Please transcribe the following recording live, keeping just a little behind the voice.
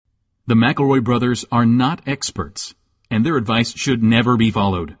The McElroy brothers are not experts, and their advice should never be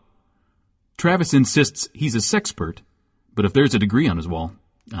followed. Travis insists he's a sexpert, but if there's a degree on his wall,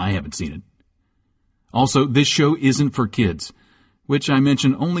 I haven't seen it. Also, this show isn't for kids, which I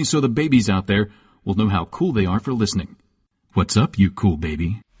mention only so the babies out there will know how cool they are for listening. What's up, you cool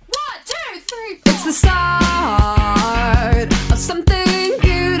baby? 1, 2, 3, 4. It's the start of something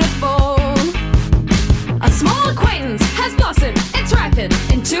beautiful. A small acquaintance has blossomed, it's ripened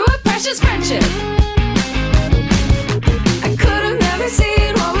into a precious friendship. I could have never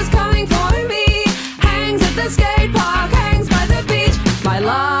seen what was coming for me. Hangs at the skate park, hangs by the beach. My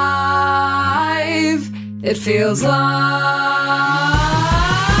life, it feels like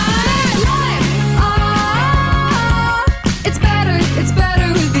it's better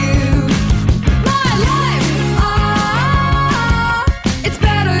with you. My life, it's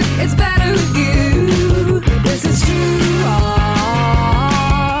better with you. This is true.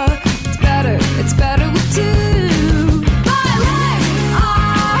 It's better with two. My life,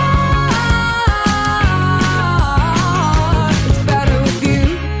 it's better with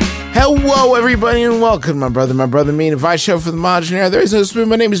you. Hello, everybody, and welcome, my brother, me, and advice show for the Mogenaire. There is no spoon.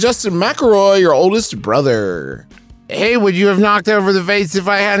 My name is Justin McElroy, your oldest brother. Hey, would you have knocked over the vase if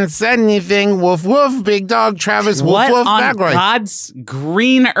I hadn't said anything? Woof, woof, big dog, Travis, woof, what woof, on McElroy. God's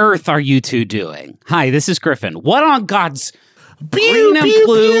green earth are you two doing? Hi, this is Griffin. What on God's green and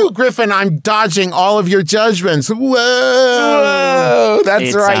blue? Pew. Griffin, I'm dodging all of your judgments. Whoa. That's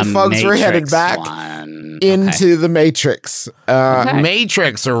It's right, a folks. We're headed Matrix back one. into the Matrix.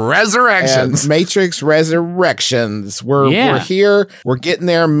 Matrix Resurrections. And Matrix Resurrections. We're here. We're getting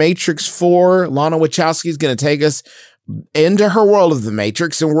there. Matrix 4. Lana Wachowski is going to take us into her world of the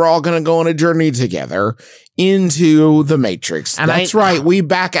Matrix, and we're all going to go on a journey together into the Matrix. And that's right. We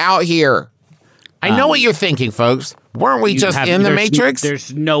back out here. I know what you're thinking, folks. Weren't we just in the Matrix?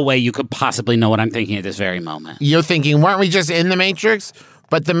 There's no way you could possibly know what I'm thinking at this very moment. You're thinking, weren't we just in the Matrix?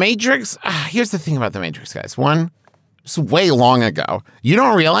 But the Matrix, here's the thing about the Matrix, guys. One, it's way long ago. You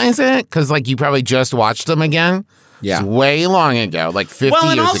don't realize it because, like, you probably just watched them again. Yeah. It's way long ago, like 50 years ago.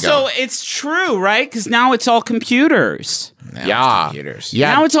 Well, and also, it's true, right? Because now it's all computers. Yeah. Computers.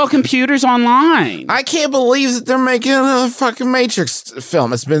 Yeah. Now it's all computers online. I can't believe that they're making another fucking Matrix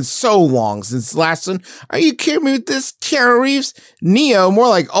film. It's been so long since the last one. Are you kidding me with this? Keanu Reeves? Neo, more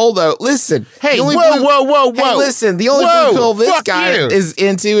like Aldo. Listen. Hey, the only whoa. Hey, listen. The only blue pill this guy is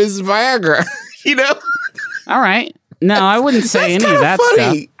into is Viagra. You know? All right. No, I wouldn't say any of that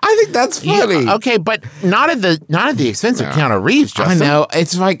funny. stuff. I think that's funny. Yeah, okay, but not at the expense of Keanu Reeves, I Justin. know.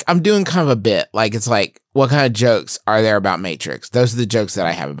 It's like I'm doing kind of a bit. Like, it's like, what kind of jokes are there about Matrix? Those are the jokes that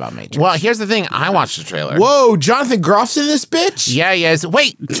I have about Matrix. Well, here's the thing. I watched the trailer. Whoa, Jonathan Groff's in this bitch? Yeah, yes.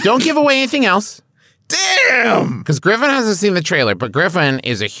 Wait, don't give away anything else. Damn! Because Griffin hasn't seen the trailer, but Griffin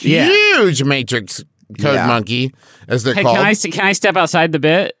is a huge Matrix code monkey, as they're called. Can I step outside the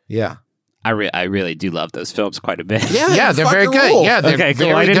bit? Yeah. I really do love those films quite a bit. Yeah, they're very good. Rule. Yeah, they're okay, cool.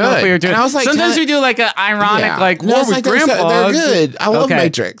 very I didn't know if we were good. doing. And I was like, sometimes we do like an ironic, like war with grandpa. They're good. I love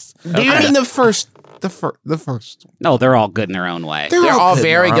Matrix. Okay. I mean, the first. No, they're all good in their own way. They're all good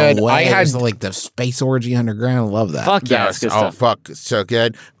in very their own good. way. I had There's, like, the space orgy underground. I love that. Fuck yeah, it's good stuff. Fuck, it's so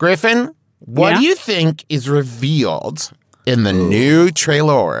good. Griffin, what do you think is revealed in the new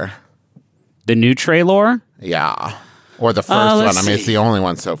trailer? The new trailer? Yeah, or the first one. I mean, it's the only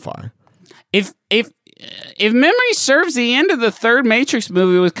one so far. If memory serves, the end of the third Matrix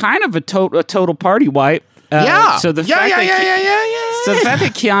movie was kind of a total party wipe. So the fact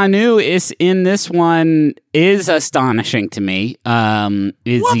that Keanu is in this one is astonishing to me.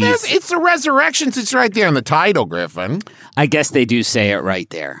 It's the Resurrections. It's right there in the title, Griffin. I guess they do say it right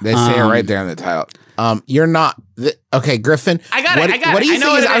there. They say it right there in the title. You're not okay, Griffin. I got it. What do you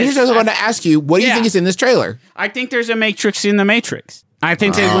think? I'm just going to ask you. What do you think is in this trailer? I think there's a Matrix in the Matrix. I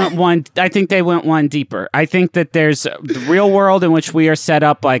think they went one. I think they went one deeper. I think that there's the real world in which we are set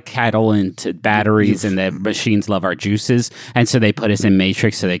up like cattle into batteries, and the machines love our juices, and so they put us in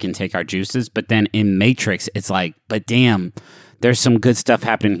Matrix so they can take our juices. But then in Matrix, it's like, but damn, there's some good stuff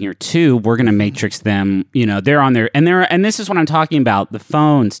happening here too. We're gonna Matrix them. You know, they're on there, and this is what I'm talking about. The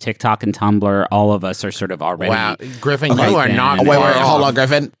phones, TikTok and Tumblr, all of us are sort of already. Wow, Griffin, you are not. Wait, hold on,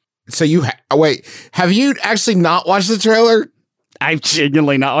 Griffin. So have you actually not watched the trailer? I've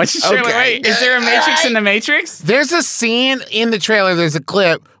genuinely not watched the trailer. Okay. Wait, is there a Matrix in the Matrix? There's a scene in the trailer. There's a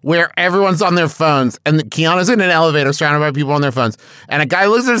clip where everyone's on their phones and Keanu's in an elevator surrounded by people on their phones. And a guy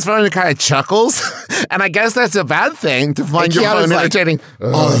looks at his phone and kind of chuckles. And I guess that's a bad thing to find your phone entertaining.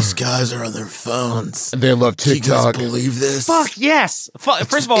 All these guys are on their phones. They love TikTok. Do you guys believe this? Fuck yes.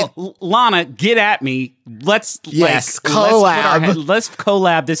 First of all, Lana, get at me. Let's collab. Let's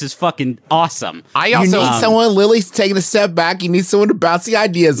collab. This is fucking awesome. I also need someone. Lily's taking a step back. You need someone to bounce the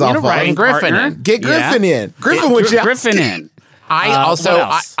ideas off of. Bring Griffin in. Get Griffin in. Griffin would Griffin in.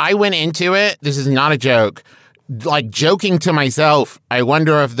 I went into it. This is not a joke. Like joking to myself. I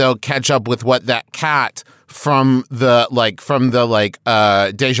wonder if they'll catch up with what that cat from the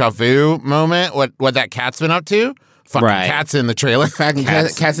deja vu moment. What that cat's been up to. Fucking cats in the trailer. Cats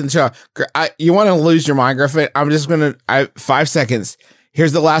in the trailer. You want to lose your mind, Griffin? I'm just gonna. 5 seconds.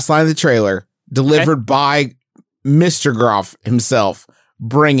 Here's the last line of the trailer, delivered by Mr. Groff himself.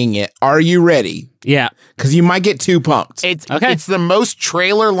 Bringing it. Are you ready? Yeah. Because you might get too pumped. It's the most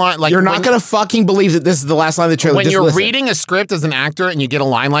trailer line. Like you're not going to fucking believe that this is the last line of the trailer. When you're reading a script as an actor and you get a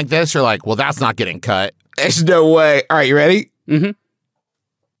line like this, you're like, well, that's not getting cut. There's no way. All right, you ready? Mm-hmm.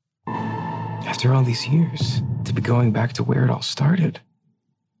 After all these years, to be going back to where it all started.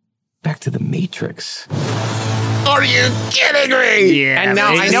 Back to the Matrix. Are you kidding me? Yeah. And now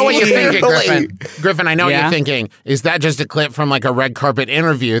I know what you're thinking, Griffin. Griffin, I know what you're thinking. Is that just a clip from like a red carpet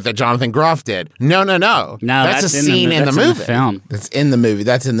interview that Jonathan Groff did? No. No, that's a scene in the movie. In the film. That's in the movie.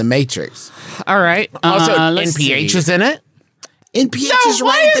 That's in the Matrix. All right. Also, NPH is in it. NPH is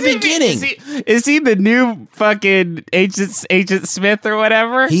right at the beginning. Is he the new fucking Agent Smith or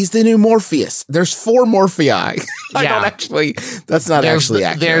whatever? He's the new Morpheus. There's 4 Morphei. That's not actually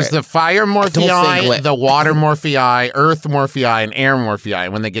accurate. There's the fire Morphei, the water Morphei, earth Morphei, and air Morphei.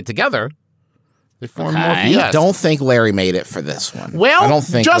 When they get together, they form Morpheus. I don't think Larry made it for this one. Well, I don't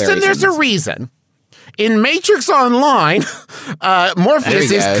think Justin, there's a reason. In Matrix Online, Morpheus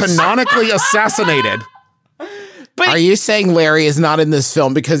is canonically assassinated. But are you saying Larry is not in this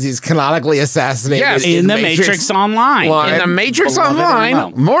film because he's canonically assassinated? Yes, in the Matrix Online. In the Matrix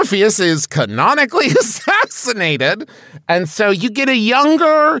Online, Morpheus is canonically assassinated. And so you get a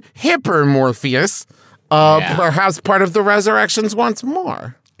younger, hipper Morpheus, perhaps part of the resurrections once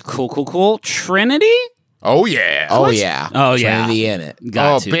more. Cool. Trinity? Oh, yeah. Trinity in it.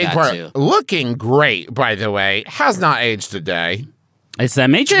 Big part. Looking great, by the way. Has not aged a day. It's that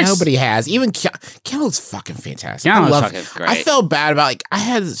Matrix. Nobody has. Even Keanu's fucking fantastic. Keanu's fucking great. I felt bad about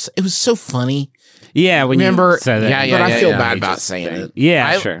it was so funny. Yeah, when remember, you said that. But I feel bad about saying it.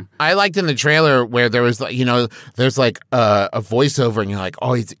 Yeah, sure. I liked in the trailer where there was, there's like a voiceover, and you're like,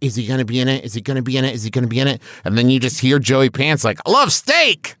 oh, is he going to be in it? Is he going to be in it? Is he going to be in it? And then you just hear Joey Pants like, I love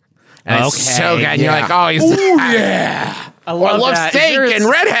steak. And it's so good. And you're like, oh, he's yeah. I love steak and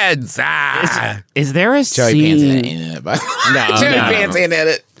redheads. Is there a Joey scene? Pants ain't in it, but Joey Pants ain't in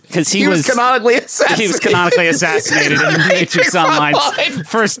it. Because he was canonically assassinated. He was canonically assassinated in the Matrix Online's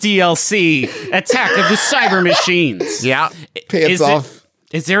first DLC, Attack of the Cyber Machines. Yeah. Pants off.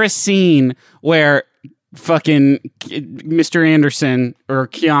 Is there a scene where fucking Mr. Anderson or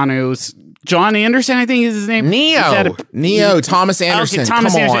Keanu's John Anderson, I think is his name. Neo, Thomas Anderson. Okay,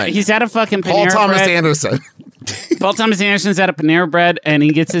 Thomas Come Anderson. on. He's at a fucking Panera Paul Thomas Bread. Anderson. Paul Thomas Anderson's at a Panera Bread, and he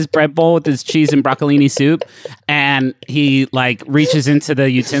gets his bread bowl with his cheese and broccolini soup, and he like reaches into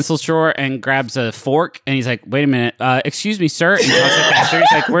the utensils drawer and grabs a fork, and he's like, "Wait a minute, excuse me, sir." And he talks to the cashier.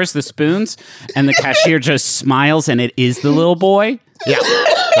 He's like, "Where's the spoons?" And the cashier just smiles, and it is the little boy. Yeah,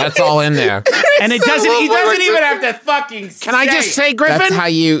 that's all in there. And it doesn't. He doesn't even have to fucking. Can I just say, Griffin? That's how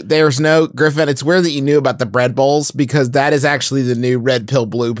you. There's no Griffin. It's weird that you knew about the bread bowls because that is actually the new red pill,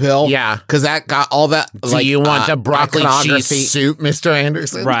 blue pill. Yeah, because that got all that. Do you want the broccoli cheese soup, Mr.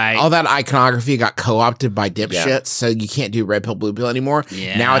 Anderson? Right. All that iconography got co-opted by dipshits, so you can't do red pill, blue pill anymore.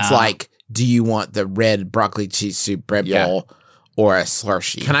 Yeah. Now it's like, do you want the red broccoli cheese soup bread bowl? Or a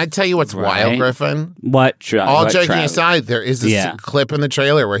Slurshee. Can I tell you what's wild, Griffin? What? All joking aside, there is this clip in the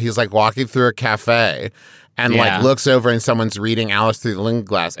trailer where he's like walking through a cafe and like looks over and someone's reading Alice Through the Looking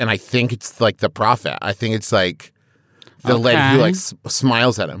Glass, and I think it's like the prophet. I think it's like the lady who like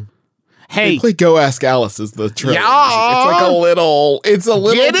smiles at him. Hey, like Go Ask Alice is the trailer. Yeah, it's like a little. It's a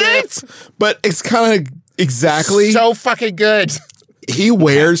little Get bit, it? But it's kind of exactly so fucking good. He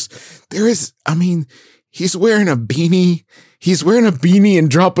wears. He's wearing a beanie. He's wearing a beanie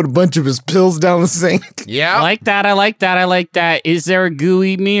and dropping a bunch of his pills down the sink. Yeah. I like that. Is there a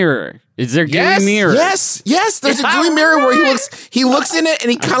gooey mirror? Is there a gooey mirror? Yes. There's a gooey mirror where he looks in it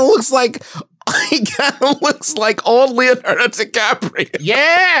and he kind of looks like old Leonardo DiCaprio.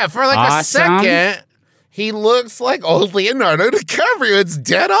 Yeah, for like a second. He looks like old Leonardo DiCaprio. It's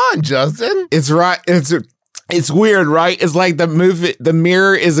dead on, Justin. It's right. It's weird, right? It's like the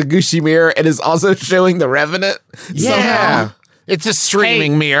mirror is a Gucci mirror and is also showing the Revenant. Yeah. Somehow. It's a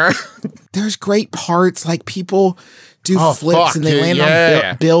streaming mirror. There's great parts, like people do flips and they land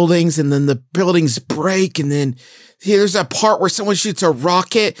on buildings and then the buildings break and then there's a part where someone shoots a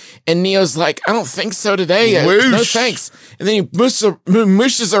rocket and Neo's like, I don't think so today. No thanks. And then he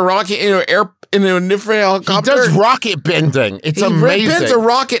mushes a rocket into a different helicopter. He does rocket bending. It's amazing. He bends a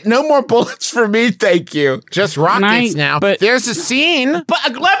rocket. No more bullets for me, thank you. Just rockets now. But there's a scene. But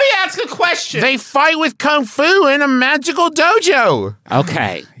let me ask a question. They fight with Kung Fu in a magical dojo.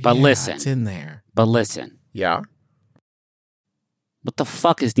 Okay, but listen. It's in there. But listen. Yeah. What the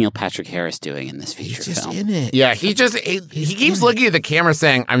fuck is Neil Patrick Harris doing in this feature film? In it. Yeah, he keeps looking at the camera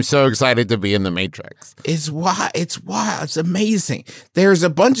saying, I'm so excited to be in the Matrix. It's wild. It's amazing. There's a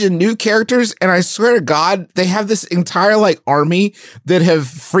bunch of new characters, and I swear to God, they have this entire army that have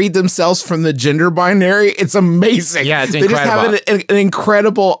freed themselves from the gender binary. It's amazing. Yeah, it's incredible. They just have an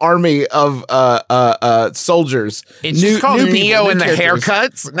incredible army of soldiers. It's just called Neo and the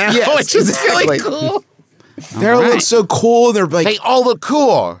haircuts now. Yes, which is really cool. They look so cool. They're like, they all look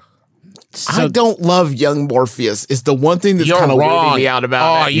cool. I don't love young Morpheus. It's the one thing that's kind of weirding me out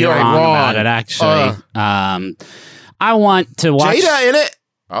about it. You're wrong about it, actually. I want to watch Jada in it.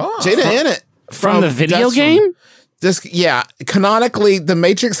 Jada in it from the video game. Canonically, The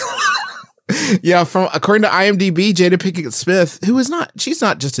Matrix. According to IMDb, Jada Pinkett Smith, she's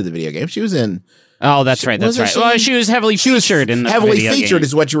not just in the video game. She was in. Oh, that's right. That's right. Well, she was heavily featured in the heavily video featured game.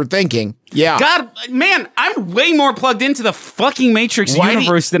 Is what you were thinking. Yeah. God, man, I'm way more plugged into the fucking Matrix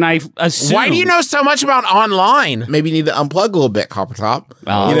universe than I assumed. Why do you know so much about online? Maybe you need to unplug a little bit, Coppertop.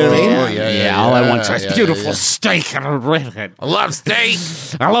 Oh, you know what I mean? Yeah. All I want is beautiful steak and a redhead. I love steak.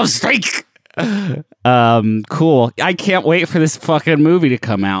 I love steak. Cool. I can't wait for this fucking movie to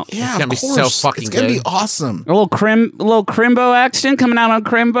come out. Yeah, it's gonna be so fucking good. It's gonna be awesome. A little Crimbo action coming out on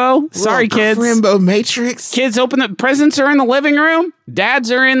Crimbo. Sorry, kids. Crimbo Matrix. Kids, presents are in the living room.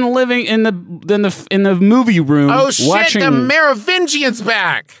 Dads are in the movie room. Oh shit! The Merovingian's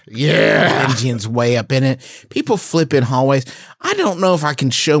back. Yeah, Merovingian's way up in it. People flip in hallways. I don't know if I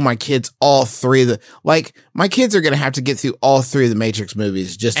can show my kids all three of the. My kids are gonna have to get through all three of the Matrix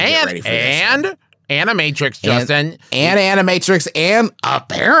movies just to get ready for this. And Animatrix, Justin. And Animatrix, and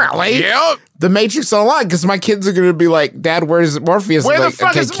apparently yep. The Matrix Online, because my kids are going to be like, Dad, where's Morpheus? Where the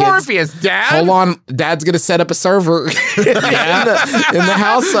fuck is Morpheus, Dad? Hold on. Dad's going to set up a server in the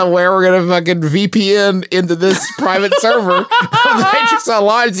house somewhere. We're going to fucking VPN into this private server of the Matrix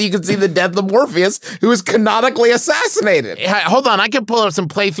Online so you can see the death of Morpheus, who was canonically assassinated. Hold on. I can pull up some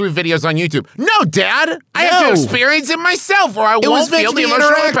playthrough videos on YouTube. No, Dad. I have to experience it myself or I won't feel the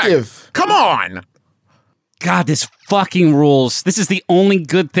emotional impact. Come on. God, this fucking rules. This is the only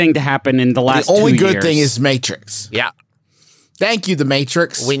good thing to happen in the last 2 years. The only good thing is Matrix. Yeah. Thank you, The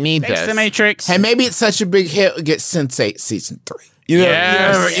Matrix. We need this. The Matrix. Hey, maybe it's such a big hit, we'll get Sense8 Season 3. You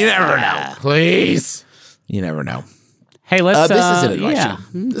never know. Please. You never know. Hey, let's... this is an advice show.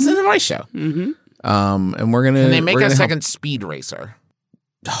 Mm-hmm. This is an advice show. Mm-hmm. And we're going to... Can they make a second Speed Racer?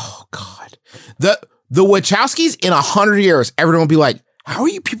 Oh, God. The Wachowskis, in 100 years, everyone will be like, how are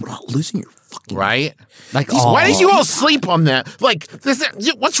you people not losing your fucking right? Why did you all sleep on that?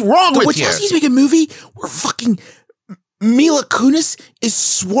 What's wrong with you? The Wachowskis make a movie where fucking Mila Kunis is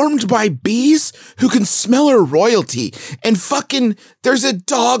swarmed by bees who can smell her royalty, and fucking there's a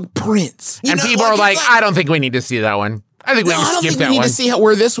dog prince. And people are like, I don't think we need to see that one. I think we can skip that one. I don't think we need to see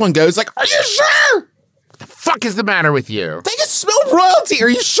where this one goes. Like, are you sure? What the fuck is the matter with you? They can smell royalty. Are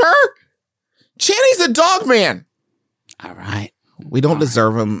you sure? Channy's a dog man. All right. We don't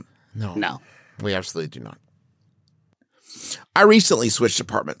deserve him. No. We absolutely do not. I recently switched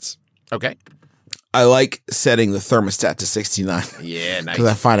apartments. Okay. I like setting the thermostat to 69. Yeah, nice.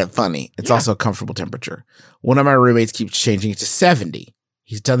 Because I find it funny. It's also a comfortable temperature. One of my roommates keeps changing it to 70.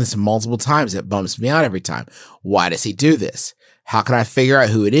 He's done this multiple times. It bums me out every time. Why does he do this? How can I figure out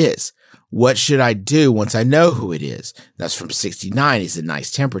who it is? What should I do once I know who it is? That's from 69 is a nice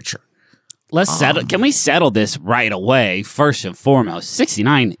temperature. Let's settle. Can we settle this right away? First and foremost,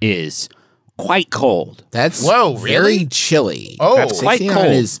 69 is quite cold. That's really chilly. Oh, that's quite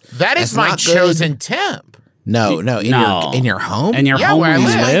cold. That is my chosen temp. No. In your home? In your home where you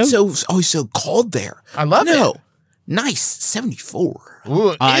live? It's always so cold there. I love it. Nice, 74. Ooh,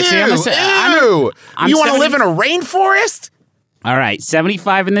 ew. You want to live in a rainforest? All right,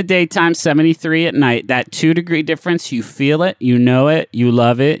 75 in the daytime, 73 at night. That 2-degree difference, you feel it, you know it, you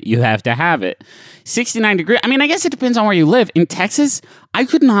love it, you have to have it. 69 degrees. I mean, I guess it depends on where you live. In Texas, I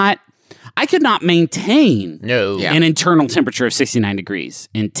could not maintain an internal temperature of 69 degrees.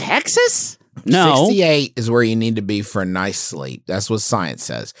 In Texas? No. 68 is where you need to be for a nice sleep. That's what science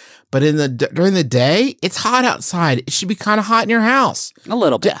says. But during the day, it's hot outside. It should be kind of hot in your house. A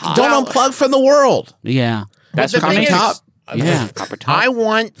little bit hot. Don't unplug from the world. Yeah. That's what Copper top. Yeah, copper top. I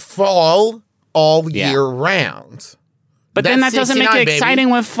want fall all year round. But then that doesn't make it exciting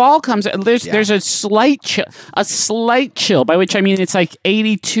when fall comes. There's a slight chill, by which I mean it's like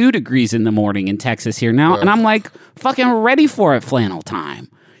 82 degrees in the morning in Texas here now, and I'm like fucking ready for it flannel time.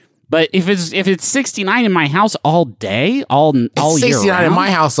 But if it's 69 in my house all day, all year round, 69 in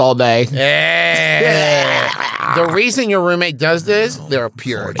my house all day. The reason your roommate does this, they're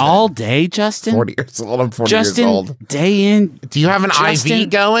pure. All day, Justin. 40 years old. I'm 40 Justin, years old. Day in. Do you have an IV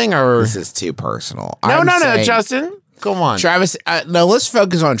going, or This is too personal. no, Justin. Come on, Travis. No, let's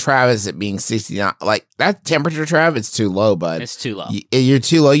focus on Travis at being 69. Like that temperature, Trav, it's too low, bud. It's too low. You're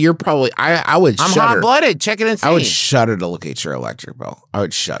too low. You're probably. I would. I'm shudder. hot-blooded. Check it and see. I would shudder to look at your electric bill. I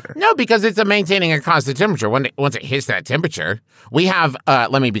would shudder. No, because it's maintaining a constant temperature. Once it hits that temperature, we have.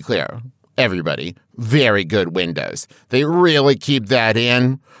 Let me be clear, everybody. Very good windows. They really keep that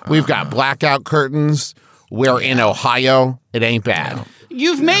in. We've got blackout curtains. We're in Ohio. It ain't bad.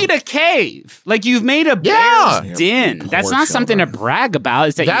 You've made a cave. Like, you've made a bear's den. That's not something to brag about.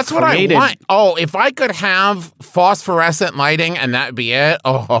 Is That's what I want. Oh, if I could have phosphorescent lighting and that be it.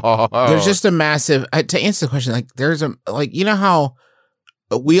 Oh. There's just a massive, to answer the question, like, there's a, like, you know how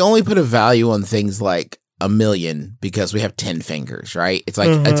we only put a value on things like a million because we have 10 fingers, right? It's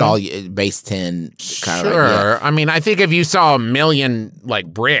like, it's all base 10 kind of. Sure. I mean, I think if you saw a million like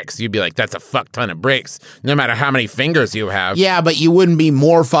bricks, you'd be like, that's a fuck ton of bricks, no matter how many fingers you have. Yeah, but you wouldn't be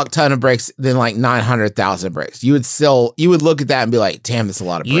more fuck ton of bricks than like 900,000 bricks. You would look at that and be like, damn, that's a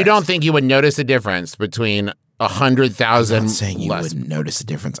lot of bricks. You don't think you would notice a difference between 100,000? I'm not saying you wouldn't notice a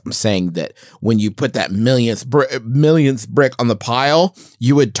difference. I'm saying that when you put that millionth brick on the pile,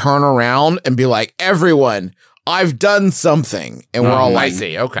 you would turn around and be like, everyone, I've done something. And we're all like, I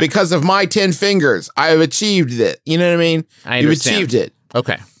see. Okay. Because of my 10 fingers, I have achieved it. You know what I mean? You've achieved it.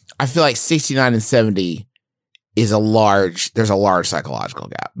 Okay. I feel like 69 and 70 is there's a large psychological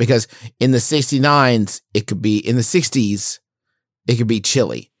gap because in the 69s, it could be, in the 60s, it could be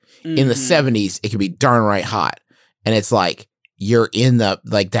chilly. In the 70s, it could be darn right hot. And it's like, you're in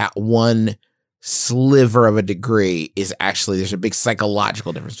like that one sliver of a degree is actually, there's a big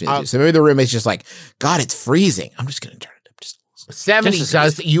psychological difference between the two. So maybe the roommate's just like, God, it's freezing. I'm just going to turn it up just 70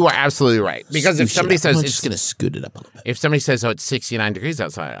 does. You are absolutely right. Because if somebody says I'm just going to scoot it up a little bit. If somebody says, oh, it's 69 degrees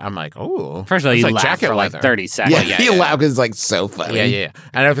outside, I'm like, oh. First of all, you like laugh jacket for like weather. 30 seconds. Yeah, you laugh because it's like so funny. Yeah.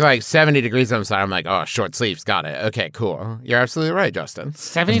 And if like 70 degrees outside, I'm like, oh, short sleeves, got it. Okay, cool. You're absolutely right, Justin.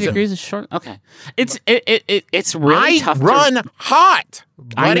 70 degrees is short. Okay, it's really tough. I run hot.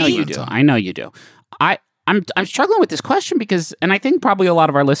 Buddy. I know you do. I'm struggling with this question because, and I think probably a lot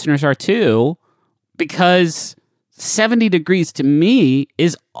of our listeners are too, because 70 degrees to me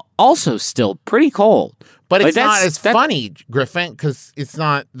is also still pretty cold. But it's not as funny, Griffin, because it's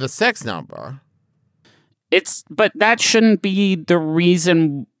not the sex number. But that shouldn't be the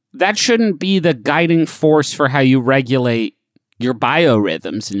reason. That shouldn't be the guiding force for how you regulate your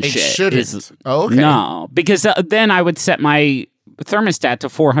biorhythms and shit. It shouldn't. Okay. No, because then I would set my thermostat to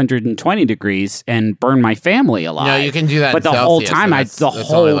 420 degrees and burn my family alive. No, you can do that. But the whole time, I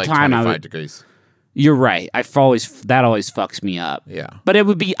would. Degrees. You're right. That always fucks me up. Yeah. But I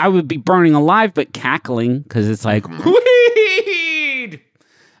would be burning alive, but cackling because it's like weed.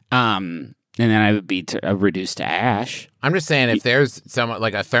 And then I would be reduced to ash. I'm just saying, if there's someone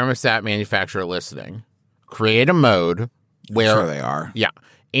like a thermostat manufacturer listening, create a mode where Sure they are. Yeah.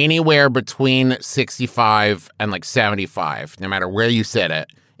 Anywhere between 65 and like 75, no matter where you set it,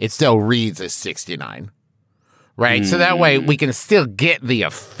 it still reads as 69. Right? So that way we can still get the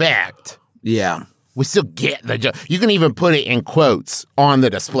effect. Yeah. We still get you can even put it in quotes on the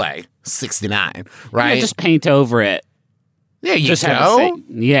display. 69, right? Yeah, just paint over it. Yeah, you just go.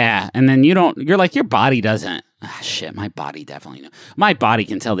 Yeah, and then you're like, your body doesn't. Shit, my body definitely knows. My body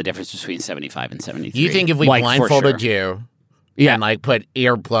can tell the difference between 75 and 73. You think if we blindfolded you and like put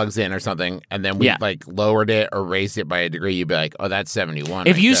earplugs in or something, and then we like lowered it or raised it by a degree, you'd be like, oh, that's 71.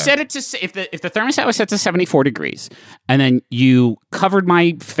 If you set it to, if the thermostat was set to 74 degrees, and then you covered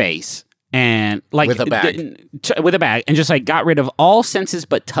my face and like with a bag, and just like got rid of all senses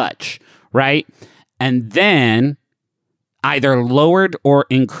but touch, right? And then either lowered or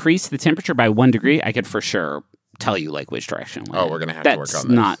increased the temperature by 1 degree, I could for sure tell you like which direction. We're gonna have to work on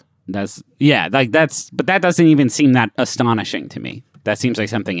this. But that doesn't even seem that astonishing to me. That seems like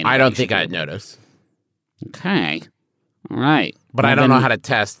something I don't think I'd notice. Okay, all right, but I don't know how to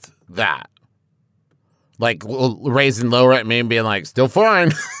test that. like raising lower at me and being like, still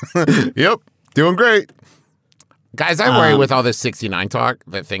fine. Yep, doing great. Guys, I worry with all this 69 talk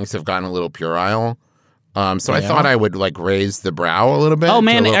that things have gotten a little puerile. So I thought I would like raise the brow a little bit. Oh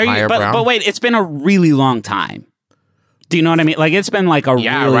man, but wait, it's been a really long time. Do you know what I mean? Like it's been like a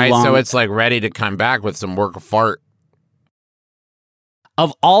really long. So it's like ready to come back with some work of fart.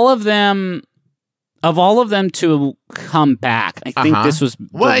 Of all of them to come back, I think this was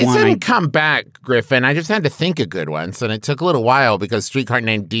it didn't come back, Griffin. I just had to think of good ones, and it took a little while because Streetcar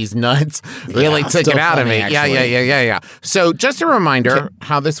Named D's Nuts really took it out of me. Actually. Yeah. So just a reminder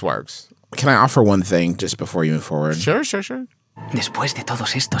how this works. Can I offer one thing just before you move forward? Sure. Después de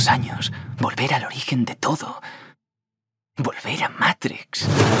todos estos años, volver al origen de todo. Volver a Matrix.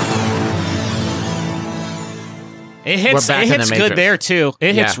 It hits good there too.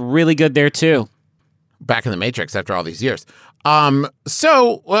 It hits really good there too. Back in the Matrix after all these years.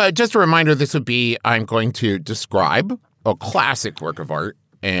 So just a reminder, this would be, I'm going to describe a classic work of art,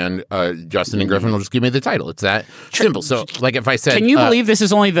 and Justin and Griffin will just give me the title. It's that simple. So, like if I said... Can you believe this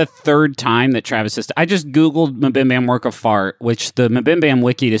is only the third time that Travis has... I just Googled MBMBaM work of art, which the MBMBaM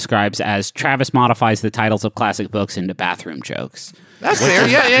wiki describes as Travis modifies the titles of classic books into bathroom jokes. That's fair.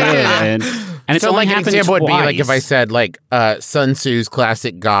 Yeah. And it's so only like an happened example would be twice. like if I said like Sun Tzu's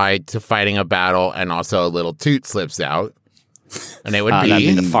classic guide to fighting a battle, and also a little toot slips out, and it would be...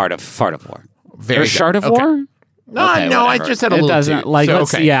 That'd be the fart of war. Very or shart of okay. war? No, I whatever. just had a it little doesn't toot. like. So,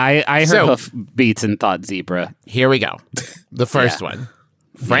 Let's, okay. Yeah, I heard hoof beats and thought zebra. Here we go. The first one.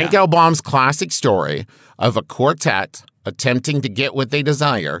 Frank L. Baum's classic story of a quartet attempting to get what they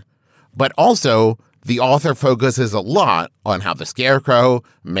desire, but also the author focuses a lot on how the Scarecrow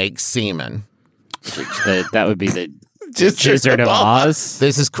makes semen. That would be the Gizzard of Oz.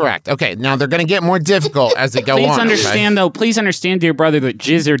 This is correct. Okay, now they're going to get more difficult as they go on. Please understand, dear brother, that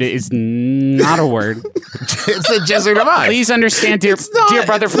gizzard is not a word. It's a Gizzard of Oz. Please understand, dear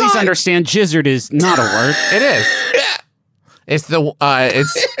brother, please understand, gizzard is not a word. It is. It's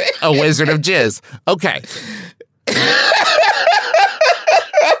it's a wizard of jizz. Okay.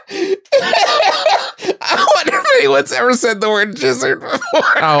 I wonder if anyone's ever said the word gizzard before.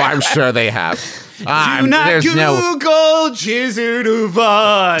 Oh, I'm sure they have. Do not Google Gizzard of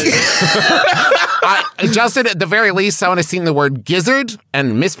Oz. Justin, at the very least, someone has seen the word gizzard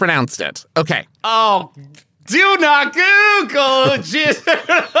and mispronounced it. Okay. Oh, do not Google Gizzard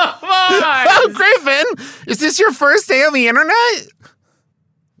of Oz. Oh, Griffin, is this your first day on the internet?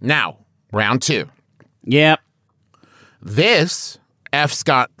 Now, round 2. Yep. This F.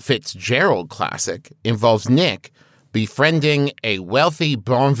 Scott Fitzgerald classic involves Nick befriending a wealthy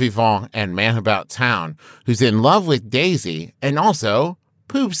bon vivant and man about town who's in love with Daisy and also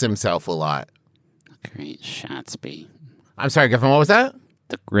poops himself a lot. Great Shatsby. I'm sorry, Griffin, what was that?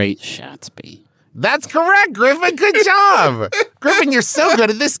 The Great Shatsby. That's correct, Griffin. Good job. Griffin, you're so good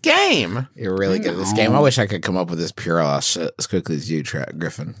at this game. You're really good at this game. I wish I could come up with this puerile shit as quickly as you,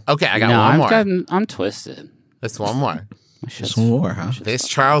 Griffin. Okay, I got one more. I'm twisted. That's one more. Just one more, huh? This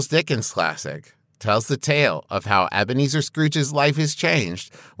Charles Dickens classic tells the tale of how Ebenezer Scrooge's life is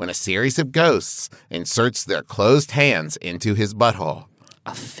changed when a series of ghosts inserts their closed hands into his butthole.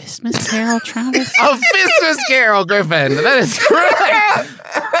 A Christmas Carol, Travis? A Christmas Carol, Griffin. That is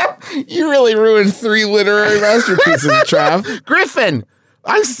correct. You really ruined 3 literary masterpieces, Trav. Griffin,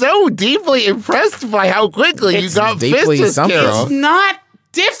 I'm so deeply impressed by how quickly you got Christmas Carol. It's not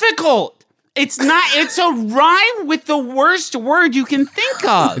difficult. It's not. It's a rhyme with the worst word you can think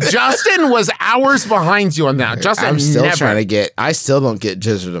of. Justin was hours behind you on that. Justin, I'm still trying to get. I still don't get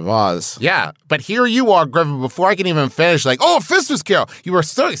Gizzard of Oz. Yeah, but here you are, Griffin. Before I can even finish, like, oh, Christmas Carol. You were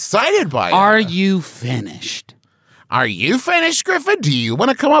so excited by it. Are you finished? Are you finished, Griffin? Do you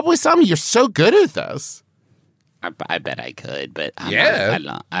want to come up with something? You're so good at this. I bet I could, but I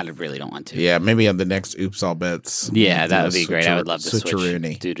really don't want to. Yeah, maybe on the next Oops All Bets. Yeah, that would be great. I would love to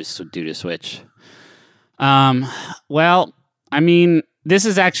switch. Do to switch. Well, I mean, this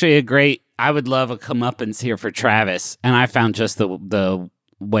is actually a great. I would love a comeuppance here for Travis, and I found just the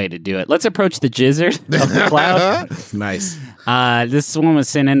way to do it. Let's approach the gizzard of the cloud. Nice. This one was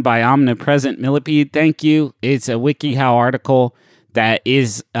sent in by Omnipresent Millipede. Thank you. It's a WikiHow article that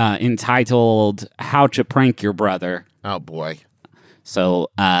is entitled "How to Prank Your Brother." Oh boy! So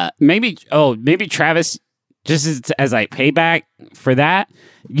maybe Travis, just as like payback for that,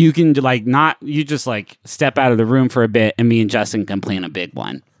 you can just step out of the room for a bit, and me and Justin can plan a big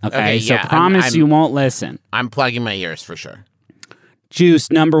one. Okay, so promise you won't listen. I'm plugging my ears for sure. Juice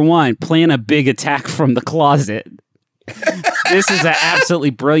number 1: plan a big attack from the closet. This is an absolutely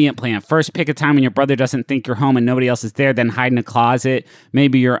brilliant plan. First, pick a time when your brother doesn't think you're home and nobody else is there. Then hide in a closet,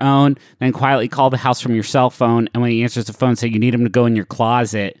 maybe your own. Then quietly call the house from your cell phone. And when he answers the phone, say you need him to go in your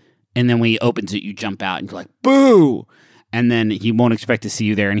closet. And then when he opens it, you jump out and you're like, boo! And then he won't expect to see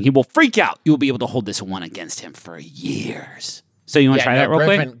you there, and he will freak out. You will be able to hold this one against him for years. So you want to try that real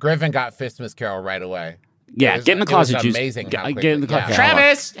quick? Griffin got Christmas Carol right away. Yeah, get in the closet, Juice. Amazing. Get in the closet. Yeah.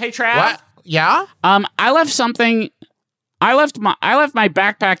 Travis, hey Trav. What? Yeah. I left something. I left my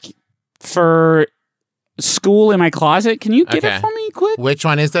backpack for school in my closet. Can you get it for me quick? Which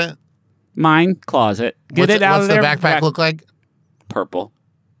one is it? Mine closet. Get it out of there. What's the backpack look like? Purple.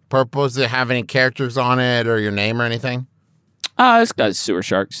 Purple. Does it have any characters on it or your name or anything? It's got sewer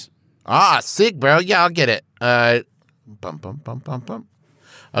sharks. Ah, sick, bro. Yeah, I'll get it. Bum.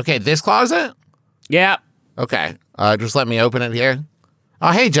 Okay, this closet? Yeah. Okay. Just let me open it here.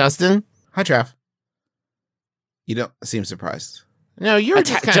 Oh, hey, Justin. Hi, Trav. You don't seem surprised. No, you're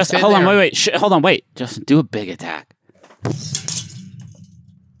just kind of sitting hold on, there. wait. Hold on, wait. Justin, do a big attack.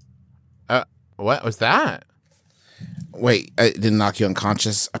 What was that? Wait, I didn't knock you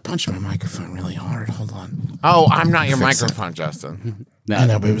unconscious. I punched my microphone really hard. Hold on. Oh, I'm not your microphone, Justin. No, I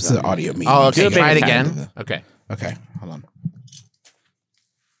know, but it was the audio medium. Oh, okay. Try it again. Okay. Okay, hold on.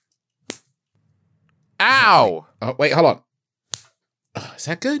 Ow! Oh, wait, hold on. Is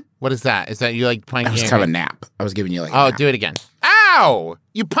that good? What is that? Is that you like playing? I was kind of a nap. I was giving you like. Oh, do it again. Ow!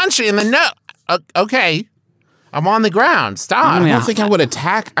 You punched it in the nose. Okay. I'm on the ground. Stop. I don't think I would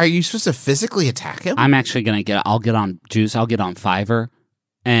attack. Are you supposed to physically attack him? I'm actually gonna I'll get on Juice. I'll get on Fiverr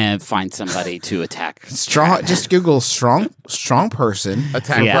and find somebody to attack. Strong. Just Google strong person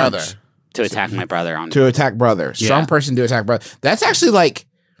attack brother. To attack my brother on. To attack brother. Strong person to attack brother. That's actually like,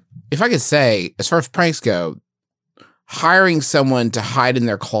 if I could say, as far as pranks go, hiring someone to hide in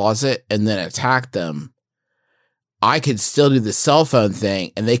their closet and then attack them. I could still do the cell phone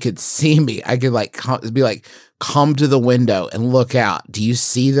thing and they could see me. I could be like, come to the window and look out. Do you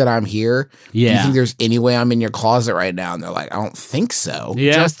see that I'm here? Yeah. Do you think there's any way I'm in your closet right now? And they're like, I don't think so.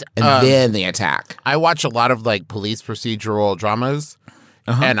 Yeah. And then they attack. I watch a lot of like police procedural dramas.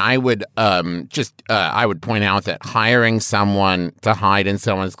 And I would I would point out that hiring someone to hide in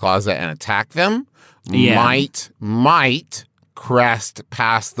someone's closet and attack them might crest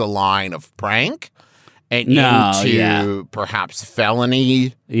past the line of prank. And into perhaps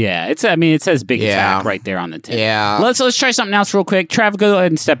felony. Yeah, it says big attack right there on the tip. Yeah. Let's try something else real quick. Trav, go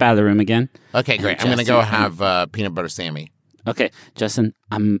ahead and step out of the room again. Okay, great. I'm going to go have peanut butter Sammy. Okay, Justin,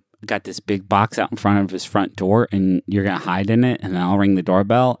 I'm got this big box out in front of his front door, and you're going to hide in it, and then I'll ring the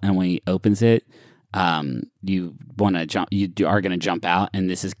doorbell, and when he opens it, you want to jump. You are going to jump out, and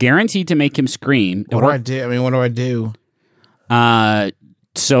this is guaranteed to make him scream. What do I do? I mean, what do I do?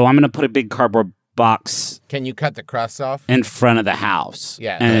 So I'm going to put a big cardboard box. Can you cut the crust off in front of the house?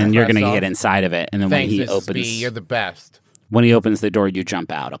 Yeah, and you're going to get inside of it, and then when he opens, B, you're the best. When he opens the door, you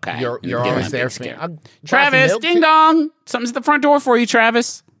jump out. Okay, you're always there for me. Travis, ding dong! Something's at the front door for you,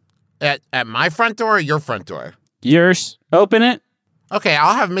 Travis. At my front door or your front door? Yours. Open it. Okay,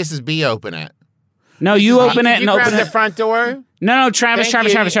 I'll have Mrs. B open it. No, you open it and open the front door. No, Travis.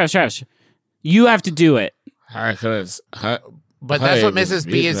 You have to do it. But that's what Mrs.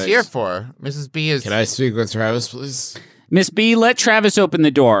 B is here for. Mrs. B is. Can I speak with Travis, please? Miss B, let Travis open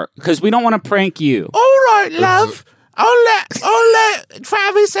the door because we don't want to prank you. All right, love. I'll let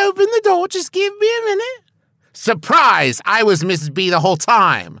Travis open the door. Just give me a minute. Surprise! I was Mrs. B the whole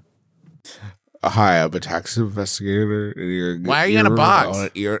time. Hi, I'm a tax investigator. Why are you in a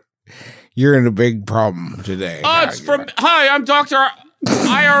box? You're in a big problem today. Hi, I'm Dr.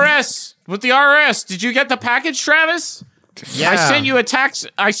 IRS with the IRS. Did you get the package, Travis? Yeah.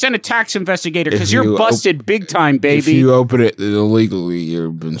 I sent a tax investigator because you're busted big time, baby. If you open it illegally,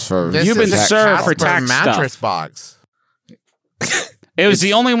 you've been served. You've been served for tax mattress stuff. Box. It was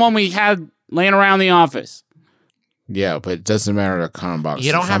the only one we had laying around the office. Yeah, but it doesn't matter the kind of box.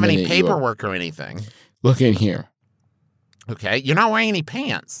 You don't have any paperwork or anything. Look in here. Okay, you're not wearing any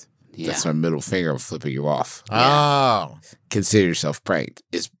pants. Yeah. That's my middle finger. I'm flipping you off. Oh. Yeah. Consider yourself pranked.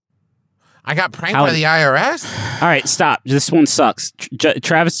 I got pranked by the IRS? All right, stop. This one sucks.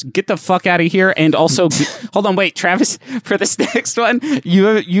 Travis, get the fuck out of here. And also, hold on, wait, Travis, for this next one,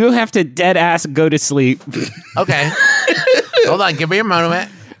 you have to dead ass go to sleep. Okay. Hold on, give me a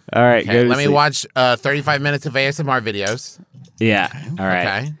moment. All right, okay, let me watch 35 minutes of ASMR videos. Yeah, all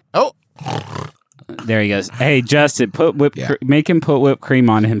right. Okay. Oh. There he goes. Hey, Justin, make him put whipped cream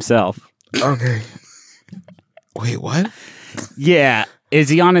on himself. Okay. Wait, what? Yeah. Is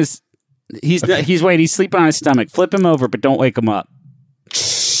he on his... He's sleeping on his stomach. Flip him over, but don't wake him up.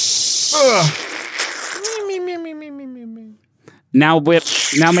 Now whip.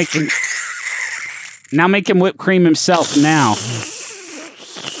 Now make him whip cream himself now.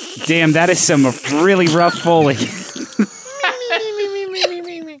 Damn, that is some really rough Foley.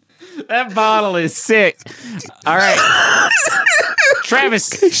 That bottle is sick. All right. Travis,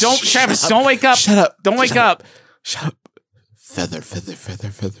 don't wake up. Shut up. Don't wake up. Shut up. Feather.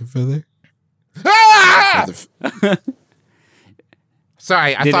 Ah!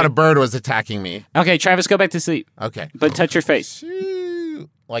 Sorry, I thought a bird was attacking me. Okay, Travis, go back to sleep. Okay. But touch your face.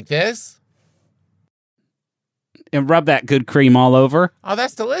 Like this? And rub that good cream all over. Oh,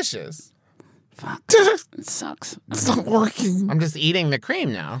 that's delicious. Fuck. It sucks. It's not working. I'm just eating the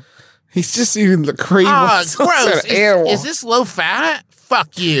cream now. He's just eating the cream. Oh, It's gross. an animal. Is this low fat?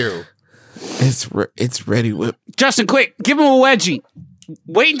 Fuck you. It's ready whip. Justin, quick, give him a wedgie.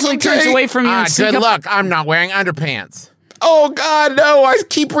 Wait until he turns away from you. And Good luck. I'm not wearing underpants. Oh God, no! I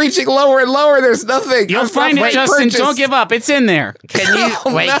keep reaching lower and lower. There's nothing. You'll find it, Justin. Don't give up. It's in there. Can you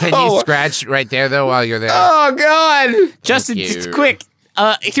Can you scratch right there though while you're there? Oh God, Justin, quick.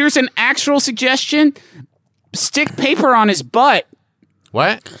 Here's an actual suggestion. Stick paper on his butt.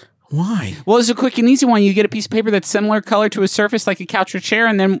 What? Why? Well, it's a quick and easy one. You get a piece of paper that's similar color to a surface, like a couch or chair,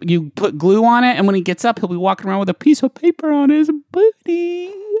 and then you put glue on it. And when he gets up, he'll be walking around with a piece of paper on his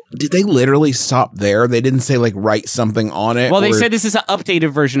booty. Did they literally stop there? They didn't say like write something on it. Well, they said this is an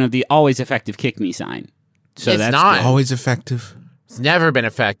updated version of the always effective kick me sign. So It's that's not. good. always effective. It's never been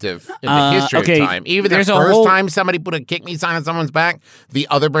effective in the history okay, of time. Even the there's a first whole- time somebody put a kick me sign on someone's back, the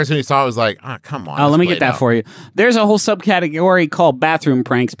other person who saw it was like, "Oh, come on." Let me get that for you. There's a whole subcategory called bathroom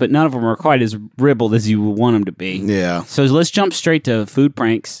pranks, but none of them are quite as ribald as you would want them to be. Yeah. So let's jump straight to food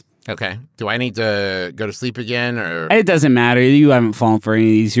pranks. Okay. Do I need to go to sleep again, or It doesn't matter. You haven't fallen for any of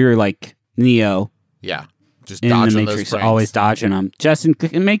these. You're like Neo yeah, just in the dodging those Matrix, pranks? always dodging them. Justin,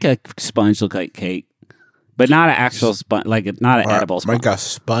 make a sponge look like cake, but not an actual sponge, not an edible sponge. Like a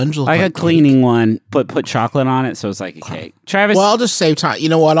sponge, look Like a cake. cleaning one. Put chocolate on it, so it's like a cake. Travis, Well, I'll just save time. You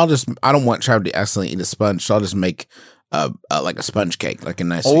know what? I don't want Travis to accidentally eat a sponge, so I'll just make like a sponge cake, like a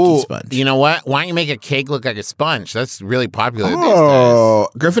nice sticky sponge. You know what? Why don't you make a cake look like a sponge? That's really popular these days. Oh,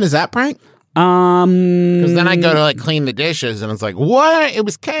 Griffin, is that prank? Because then I go to like clean the dishes, and it's like, what? It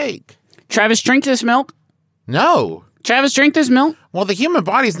was cake. Travis, drink this milk. No. Travis, drink this milk. Well, the human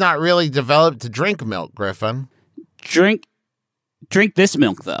body's not really developed to drink milk, Griffin. Drink this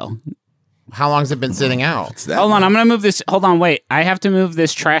milk though. How long's it been sitting out? Hold on, I'm gonna move this. Hold on, wait. I have to move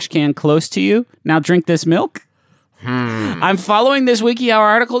this trash can close to you. Now drink this milk. I'm following this WikiHow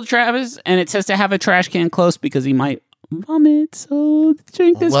article, Travis, and it says to have a trash can close because he might vomit. So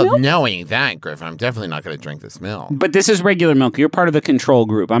drink this Well, milk. knowing that, Griffin, I'm definitely not going to drink this milk. But this is regular milk. You're part of the control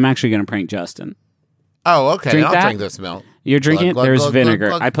group. I'm actually gonna prank Justin. Oh, okay. Drink I'll that? drink this milk. You're drinking it? Glug, There's glug, vinegar.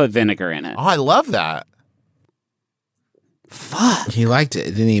 glug, glug. I put vinegar in it. Oh, I love that. Fuck. He liked it.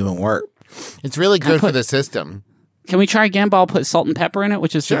 It didn't even work. It's really good for the system. Can we try again? But I'll put salt and pepper in it,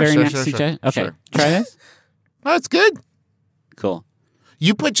 which is Sure, the very sure, next sure, suggestion. sure. Okay, Sure. try this. Oh, it's good. Cool.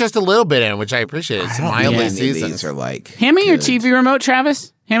 You put just a little bit in, which I appreciate. It's mildly seasoned. These are like Hand me your good. TV remote,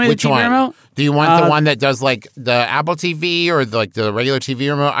 Travis. Hand me Which the TV one? remote. Do you want the one that does like the Apple TV or the regular TV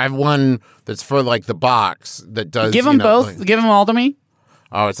remote? I have one that's for like the box that does. Give them both. like- Give them all to me.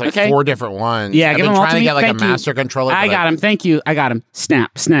 oh, it's like Okay. 4 different ones. Yeah, I've give been them all trying to to me. get like Thank a you. master controller. I but got him. Thank you. I got him.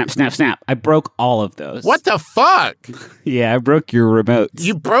 Snap, snap, snap, snap. I broke all of those. What the fuck? Yeah, I broke your remotes.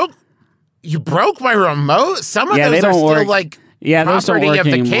 You broke my remote? Some of Yeah, those they are don't still work. like Yeah, those don't property work of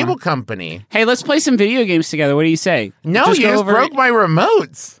the anymore. cable company. Hey, let's play some video games together. What do you say? No, you go just over- broke my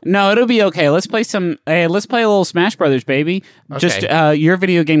remotes. No, it'll be okay. Let's play some. Hey, let's play a little Smash Brothers, baby. Just your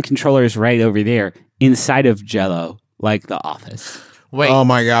video game controller is right over there, inside of Jello, like The Office. Wait, Oh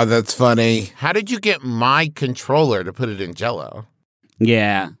my God, that's funny. how did you get my controller to put it in Jello?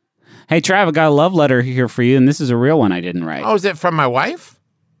 Yeah. Hey, Trav, I got a love letter here for you, and this is a real one I didn't write. Oh, is it from my wife?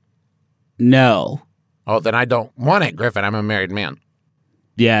 No. Oh, then I don't want it, Griffin. I'm a married man.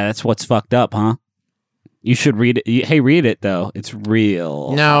 Yeah, that's what's fucked up, huh? You should read it. Hey, read it, though. It's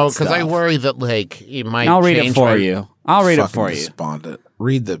real. No, because I stuff. worry that like it might. I'll read it change for my- you. I'll read it Fucking for you. despondent.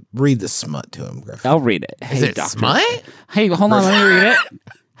 Read the smut to him, Griffin. I'll read it. Is it smut? Hey, hold on. Let me read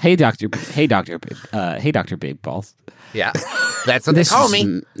it. Hey, Doctor. Hey, Doctor. Hey, Doctor Big Balls. Yeah, that's what they call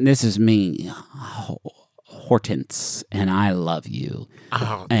me. This is me, Hortense, and I love you.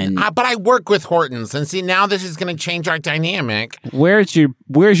 Oh, And but I work with Hortons, and see now this is going to change our dynamic. where's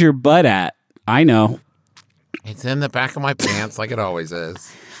your butt at? I know. It's in the back of my pants, like it always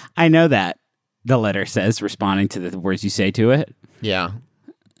is. I know that. The letter says, responding to the words you say to it. Yeah.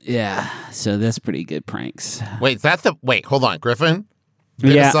 Yeah. So that's pretty good pranks. Wait, hold on, Griffin.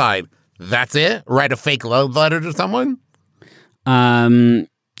 Get Yeah. aside. That's it? Write a fake love letter to someone?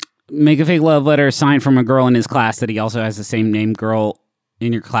 Make a fake love letter signed from a girl in his class that he also has the same name girl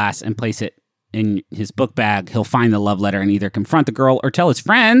in your class and place it in his book bag. He'll find the love letter and either confront the girl or tell his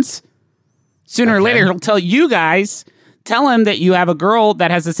friends. Sooner or later, he'll tell you guys. Tell him that you have a girl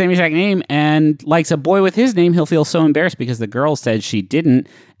that has the same exact name and likes a boy with his name. He'll feel so embarrassed because the girl said she didn't,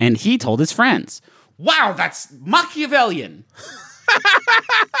 and he told his friends. Wow, that's Machiavellian.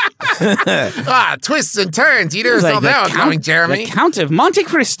 Twists and turns. You never saw that one coming, Jeremy. The Count of Monte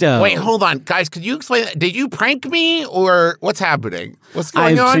Cristo. Wait, hold on. Guys, could you explain that? Did you prank me or what's happening? What's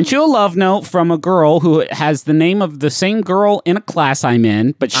going on? I sent you a love note from a girl who has the name of the same girl in a class I'm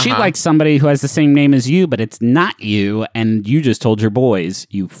in, but she likes somebody who has the same name as you, but it's not you, and you just told your boys,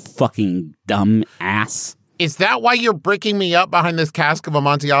 you fucking dumb ass. Is that why you're breaking me up behind this cask of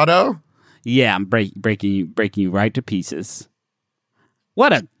Amontillado? Yeah, I'm breaking you right to pieces.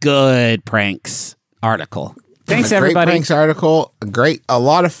 What a good pranks article. Thanks, everybody. Great pranks article. A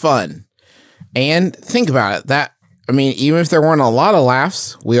lot of fun. And think about it. Even if there weren't a lot of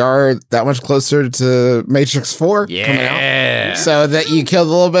laughs, we are that much closer to Matrix 4 coming out. So that you killed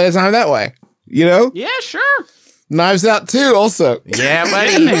a little bit of time that way. You know? Yeah, sure. Knives Out 2 also. Yeah,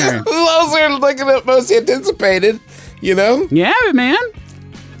 buddy. Those are looking at most anticipated. You know? Yeah, man.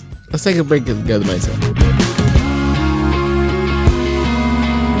 Let's take a break and go to the main set.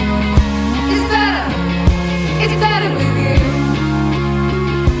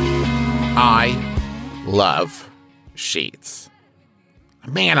 I love Sheets.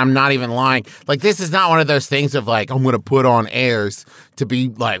 Man, I'm not even lying. Like, this is not one of those things of like, I'm going to put on airs to be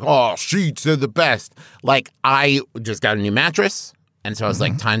like, oh, Sheets are the best. Like, I just got a new mattress, and so I was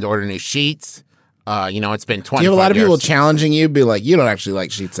like, time to order new sheets. It's been 20 years. You have a lot of people challenging you, be like, you don't actually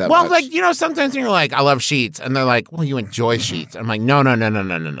like Sheets that much. Well, like, sometimes you're like, I love Sheets, and they're like, well, you enjoy Sheets. I'm like, no. You don't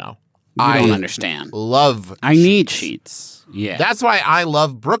understand. I need Sheets. Yeah. That's why I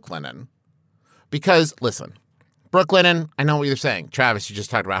love Brooklinen. Because, listen, Brooklinen, I know what you're saying. Travis, you just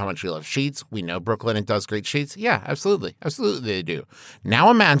talked about how much you love sheets. We know Brooklinen does great sheets. Yeah, absolutely. Absolutely they do.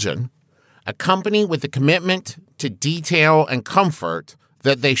 Now imagine a company with the commitment to detail and comfort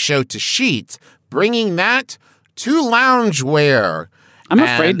that they show to sheets, bringing that to loungewear. I'm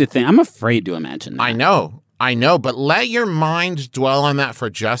afraid to imagine that. I know, but let your mind dwell on that for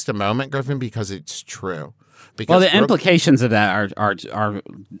just a moment, Griffin, because it's true. Because the implications of that are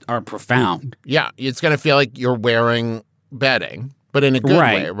profound. Yeah, it's going to feel like you're wearing bedding, but in a good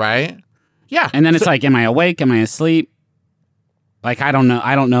way, right? Yeah. And then it's like, am I awake? Am I asleep? Like, I don't know.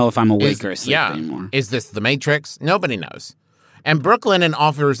 I don't know if I'm awake or asleep anymore. Is this the Matrix? Nobody knows. And Brooklinen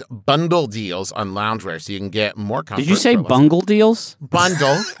offers bundle deals on loungewear, so you can get more comfort. Did you say bungle deals?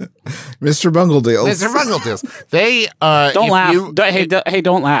 Bundle. Mr. Bungle Deals. Mr. Bungle Deals. They don't laugh. Hey,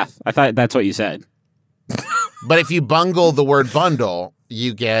 don't laugh. I thought that's what you said. But if you bungle the word bundle,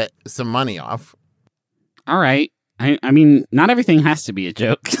 you get some money off. All right. I mean, not everything has to be a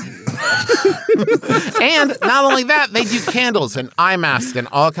joke. And not only that, they do candles and eye masks and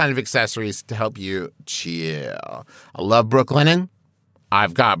all kinds of accessories to help you chill. I love Brooklinen.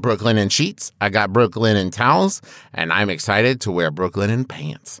 I've got Brooklinen sheets. I got Brooklinen towels. And I'm excited to wear Brooklinen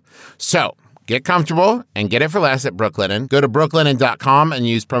pants. So get comfortable and get it for less at Brooklinen. Go to brooklinen.com and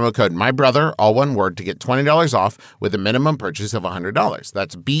use promo code MYBROTHER, all one word, to get $20 off with a minimum purchase of $100.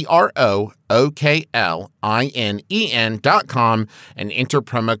 That's BROOKLINEN.com and enter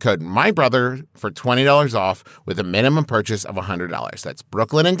promo code MYBROTHER for $20 off with a minimum purchase of $100. That's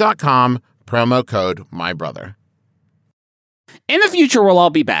brooklinen.com, promo code MYBROTHER. In the future, we'll all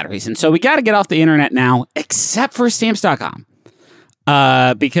be batteries, and so we got to get off the internet now, except for Stamps.com.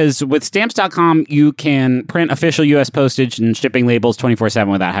 Because with Stamps.com, you can print official U.S. postage and shipping labels 24/7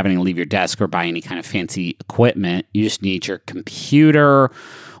 without having to leave your desk or buy any kind of fancy equipment. You just need your computer,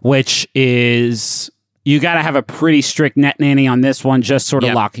 which is, you got to have a pretty strict net nanny on this one, just sort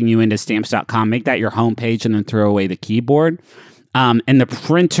of locking you into Stamps.com. Make that your homepage and then throw away the keyboard. And the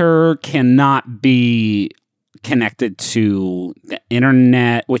printer cannot be connected to the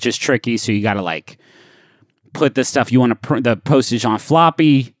internet, which is tricky. So you got to put the stuff you want to print, the postage on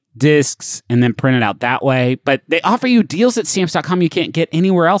floppy disks, and then print it out that way. But they offer you deals at Stamps.com you can't get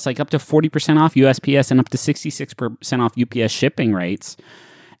anywhere else, like up to 40% off USPS and up to 66% off UPS shipping rates.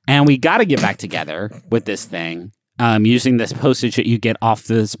 And we got to get back together with this thing using this postage that you get off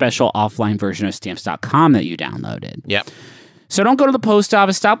the special offline version of Stamps.com that you downloaded. Yep. So don't go to the post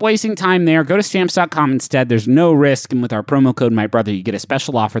office. Stop wasting time there. Go to Stamps.com instead. There's no risk. And with our promo code MyBrother, you get a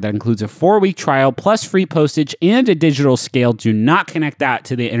special offer that includes a 4-week trial plus free postage and a digital scale. Do not connect that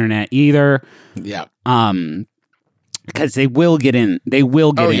to the internet either. Yeah. Because they will get in. They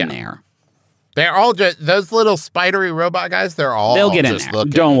will get in there. They're all just those little spidery robot guys. They'll get in there.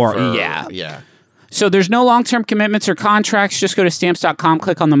 Don't worry. Yeah. So there's no long-term commitments or contracts. Just go to stamps.com,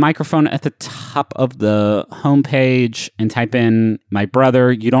 click on the microphone at the top of the homepage, and type in "my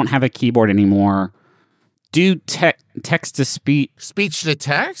brother." You don't have a keyboard anymore. Do text to speech. Speech to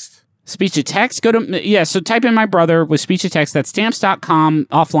text? Speech to text. So type in "my brother" with speech to text. That's stamps.com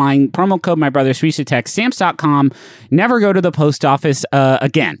offline. Promo code "my brother" speech to text. Stamps.com. Never go to the post office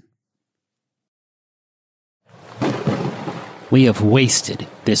again. We have wasted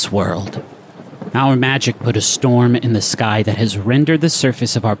this world. Our magic put a storm in the sky that has rendered the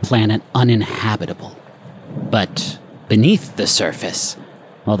surface of our planet uninhabitable. But beneath the surface,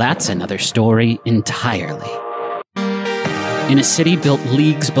 well, that's another story entirely. In a city built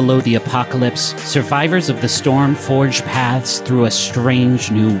leagues below the apocalypse, survivors of the storm forge paths through a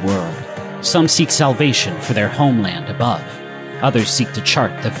strange new world. Some seek salvation for their homeland above. Others seek to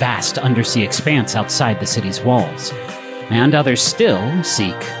chart the vast undersea expanse outside the city's walls. And others still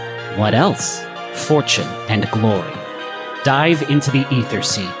seek, what else? Fortune and glory. Dive into the Ether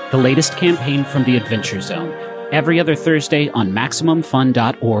Sea, the latest campaign from the Adventure Zone, every other Thursday on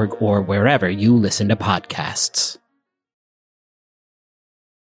MaximumFun.org or wherever you listen to podcasts.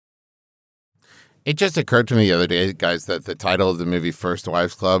 It just occurred to me the other day, guys, that the title of the movie First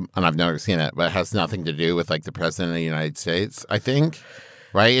Wives Club, and I've never seen it, but it has nothing to do with like the President of the United States, I think.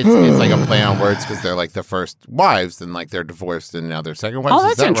 Right? It's like a play on words because they're like the first wives and like they're divorced and now they're second wives. Oh,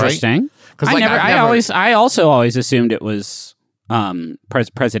 that's interesting. Right? I also always assumed it was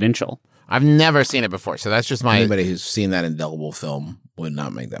presidential. I've never seen it before, so that's just my... Anybody who's seen that indelible film would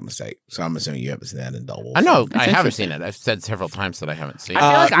not make that mistake. So I'm assuming you haven't seen that indelible film. I know, I haven't seen it. I've said several times that I haven't seen it.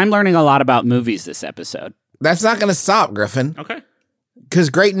 I feel like I'm learning a lot about movies this episode. That's not going to stop, Griffin. Okay. Because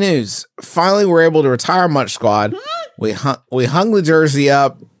great news. Finally, we're able to retire Munch Squad. We hung the jersey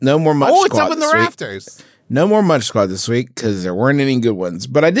up. No more Munch Squad. Oh, it's up in the rafters. No more Munch Squad this week because there weren't any good ones.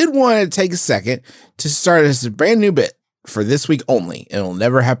 But I did want to take a second to start this brand new bit for this week only. It'll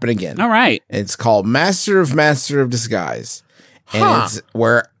never happen again. All right. It's called Master of Disguise. And it's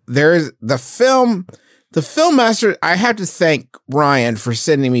where there's the film master. I have to thank Ryan for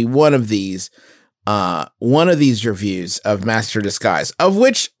sending me one of these reviews of Master of Disguise, of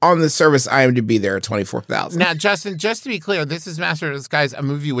which on the service IMDb there are 24,000. Now, Justin, just to be clear, this is Master of Disguise, a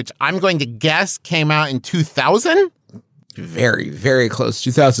movie which I'm going to guess came out in 2000? Very, very close.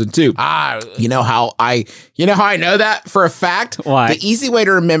 2002. You know how I know that for a fact? Why? The easy way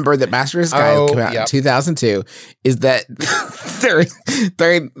to remember that Master of Disguise came out in 2002 is that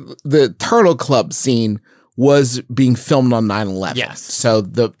the Turtle Club scene was being filmed on 9/11. Yes.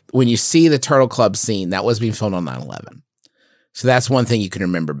 So when you see the Turtle Club scene, that was being filmed on 9/11. So that's one thing you can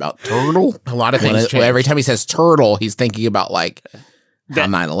remember about Turtle. A lot of things change. Every time he says Turtle, he's thinking about like how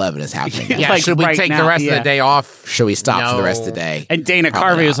 9/11 is happening. Yeah, like should we take the rest of the day off? Should we stop for the rest of the day? And Dana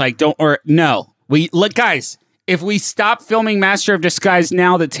Carvey was like, no. Look, guys, if we stop filming Master of Disguise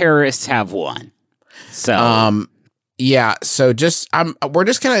now, the terrorists have won. So yeah, so we're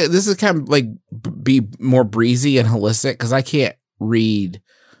just kind of, this is kind of like be more breezy and holistic because I can't read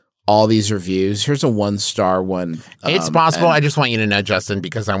all these reviews. Here's a 1-star one. It's possible. I just want you to know, Justin,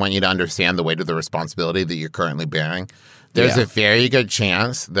 because I want you to understand the weight of the responsibility that you're currently bearing. There's a very good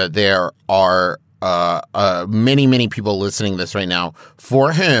chance that there are many, many people listening to this right now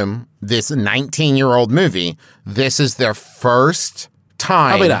for whom this 19-year-old movie, this is their first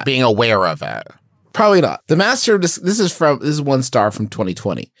time being aware of it. Probably not. The Master of this is 1 star from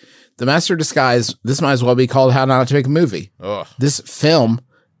 2020. The Master of Disguise, this might as well be called How Not to Make a Movie. Ugh. This film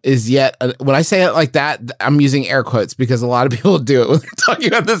is yet, when I say it like that, I'm using air quotes because a lot of people do it when they're talking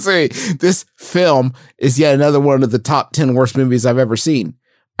about this movie. This film is yet another one of the top 10 worst movies I've ever seen.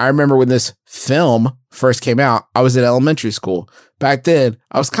 I remember when this film first came out, I was in elementary school. Back then,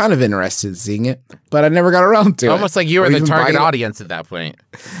 I was kind of interested in seeing it, but I never got around to it. Almost like you were the target audience at that point.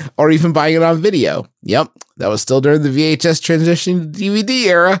 Or even buying it on video. Yep, that was still during the VHS transition to DVD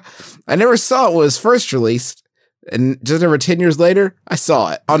era. I never saw it when it was first released. And just over 10 years later, I saw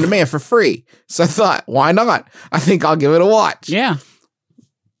it on demand for free. So I thought, why not? I think I'll give it a watch. Yeah.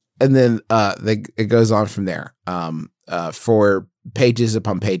 And then it goes on from there for pages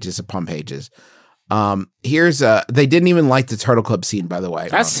upon pages upon pages. They didn't even like the Turtle Club scene, by the way.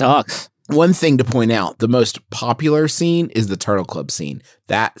 That sucks. One thing to point out, the most popular scene is the Turtle Club scene.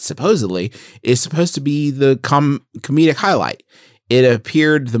 That supposedly is supposed to be the comedic highlight. It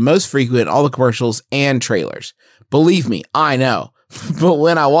appeared the most frequent in all the commercials and trailers. Believe me, I know. But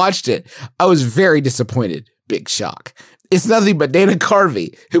when I watched it, I was very disappointed. Big shock. It's nothing but Dana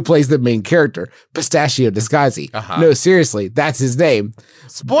Carvey, who plays the main character, Pistachio Disguise. No, seriously, that's his name.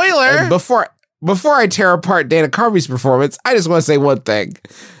 Spoiler! And before before I tear apart Dana Carvey's performance, I just want to say one thing.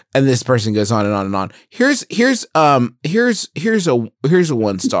 And this person goes on and on and on. Here's a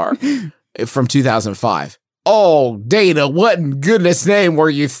 1 star from 2005. Oh, Dana, what in goodness name were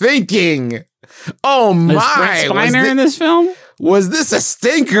you thinking? Oh my! Was Brent Spiner in this film? Was this a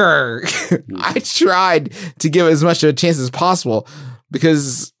stinker? I tried to give it as much of a chance as possible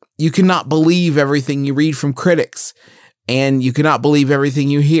because you cannot believe everything you read from critics, and you cannot believe everything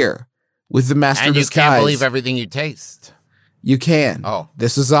you hear with the Master of Disguise. And you can't believe everything you taste. You can. Oh.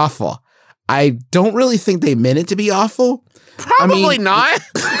 This is awful. I don't really think they meant it to be awful. Probably not.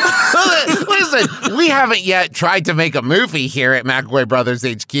 Listen, we haven't yet tried to make a movie here at McAvoy Brothers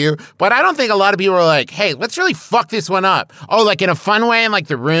HQ, but I don't think a lot of people are like, hey, let's really fuck this one up. Oh, like in a fun way, in like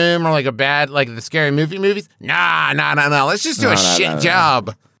The Room or like a bad, like the scary movies? Nah. Let's just do a shit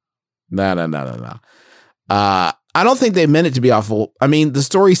job. No. I don't think they meant it to be awful. I mean, the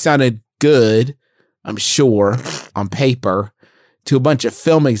story sounded good, I'm sure, on paper, to a bunch of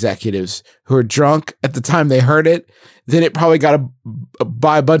film executives who were drunk at the time they heard it. Then it probably got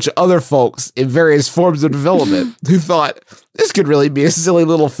by a bunch of other folks in various forms of development who thought this could really be a silly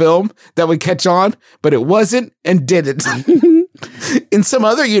little film that would catch on, but it wasn't and didn't. In some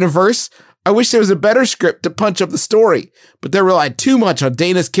other universe, I wish there was a better script to punch up the story, but they relied too much on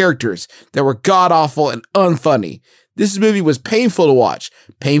Dana's characters that were god-awful and unfunny. This movie was painful to watch,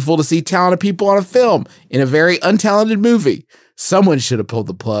 painful to see talented people on a film in a very untalented movie. Someone should have pulled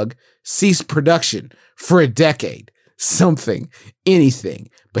the plug, ceased production for a decade. Something, anything.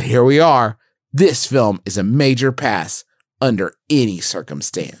 But here we are. This film is a major pass under any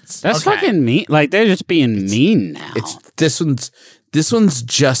circumstance. That's fucking mean. Like, they're just being mean now. This one's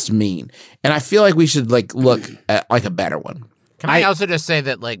just mean. And I feel like we should look at like a better one. Can I also just say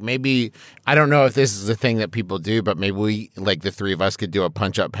that, like, maybe, I don't know if this is a thing that people do, but maybe we, like, the three of us could do a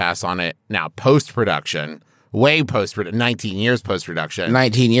punch-up pass on it now, post-production, 19 years post-production.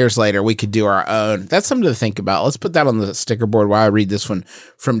 19 years later, we could do our own. That's something to think about. Let's put that on the sticker board while I read this one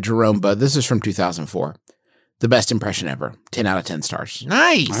from Jerome Bud. This is from 2004. The best impression ever. 10 out of 10 stars.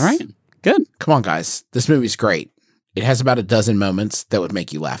 Nice. All right. Good. Come on, guys. This movie's great. It has about a dozen moments that would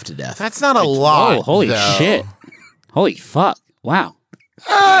make you laugh to death. That's not a lot, Oh, holy though. shit. Holy fuck. Wow.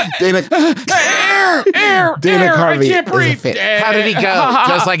 Dana Carvey I can't breathe. is a fan. How did he go?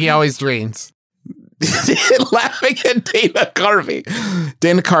 Just like he always dreams. Laughing at Dana Carvey.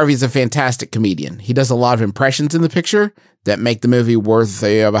 Dana Carvey's a fantastic comedian. He does a lot of impressions in the picture that make the movie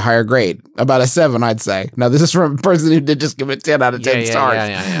worthy of a higher grade. About a 7, I'd say. Now, this is from a person who did just give it 10 out of 10 stars.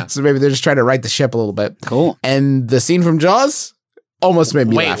 Yeah. So maybe they're just trying to right the ship a little bit. Cool. And the scene from Jaws almost made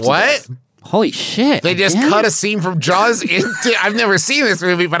me laugh. Wait, what? Holy shit. They just cut a scene from Jaws into... I've never seen this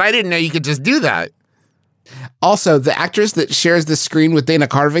movie, but I didn't know you could just do that. Also, the actress that shares the screen with Dana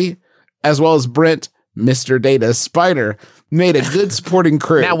Carvey, as well as Brent, Mr. Data Spiner, made a good supporting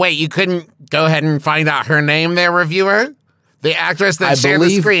crew. Now, wait, you couldn't go ahead and find out her name there, reviewer? The actress that shared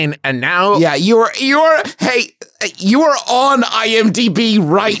the screen, and now... Yeah, you are on IMDb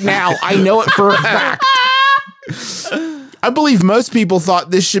right now. I know it for a fact. I believe most people thought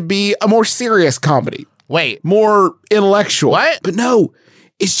this should be a more serious comedy. Wait. More intellectual. What? But no,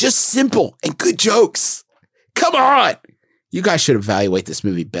 it's just simple and good jokes. Come on. You guys should evaluate this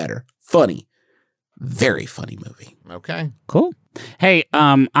movie better. Funny. Very funny movie. Okay. Cool. Hey,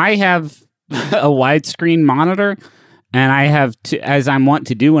 I have a widescreen monitor, and I have, as I want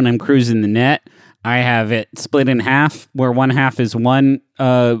to do when I'm cruising the net, I have it split in half, where one half is one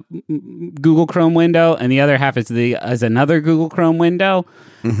Google Chrome window, and the other half is another Google Chrome window.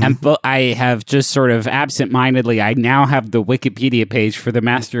 Mm-hmm. And I have just sort of absentmindedly, I now have the Wikipedia page for the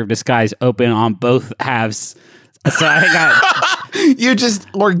Master of Disguise open on both halves. So I got... You just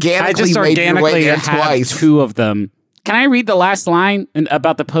organically made your way there twice. 2 of them. Can I read the last line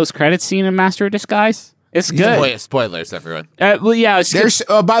about the post-credits scene in Master of Disguise? It's good. Spoilers, everyone. Well, yeah. There's,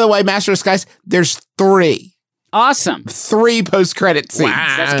 by the way, Master of Disguise, there's 3. Awesome. 3 post-credit scenes.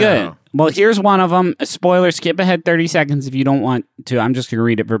 Wow. That's good. Well, here's one of them. A spoiler, skip ahead 30 seconds if you don't want to. I'm just going to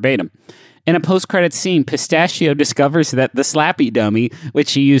read it verbatim. In a post-credits scene, Pistachio discovers that the Slappy dummy,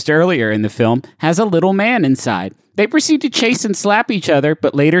 which he used earlier in the film, has a little man inside. They proceed to chase and slap each other,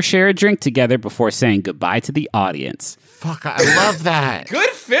 but later share a drink together before saying goodbye to the audience. Fuck, I love that.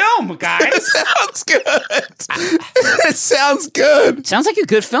 Good film, guys. Sounds good. It sounds good. Sounds like a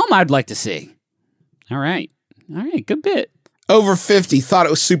good film I'd like to see. All right, good bit. Over 50 thought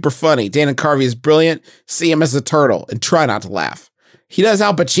it was super funny. Dana Carvey is brilliant. See him as a turtle and try not to laugh. He does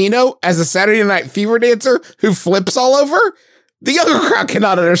Al Pacino as a Saturday Night Fever dancer who flips all over. The younger crowd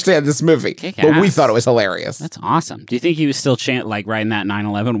cannot understand this movie, but we thought it was hilarious. That's awesome. Do you think he was still riding that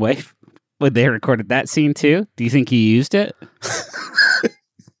 9/11 wave? Would they recorded that scene too? Do you think he used it? I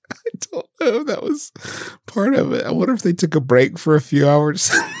don't know if that was part of it. I wonder if they took a break for a few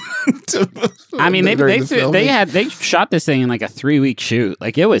hours. I mean, they shot this thing in like a 3-week shoot.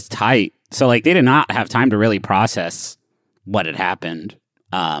 Like it was tight. So like they did not have time to really process what had happened.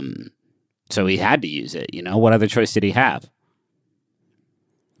 So he had to use it. You know, what other choice did he have?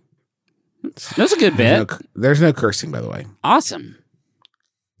 That was a good bit. There's no cursing, by the way. Awesome.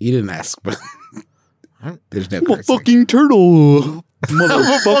 You didn't ask, but there's no cursing. Fucking turtle.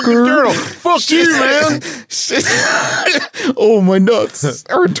 Motherfucker. Turtle. Fuck you, man. Oh, my nuts.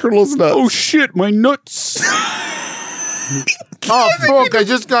 Our turtle's nuts. Oh, shit, my nuts. Oh, fuck, I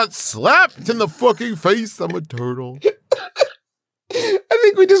just got slapped in the fucking face. I'm a turtle. I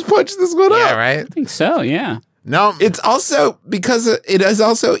think we just punched this one up. Yeah, right? I think so, yeah. No. It's also because it is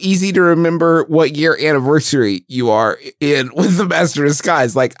also easy to remember what year anniversary you are in with the Master of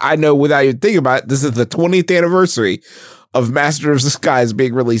Disguise. Like, I know without even thinking about it, this is the 20th anniversary of Master of Disguise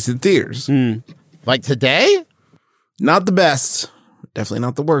being released in theaters. Like today? Not the best. Definitely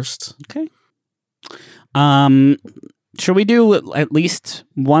not the worst. Okay. Should we do at least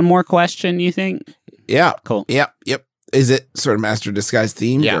one more question, you think? Yeah. Cool. Yep. Is it sort of Master of Disguise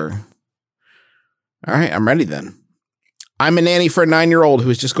themed? Yeah. Or? All right, I'm ready then. I'm a nanny for a 9-year-old who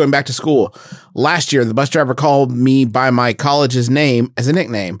is just going back to school. Last year, the bus driver called me by my college's name as a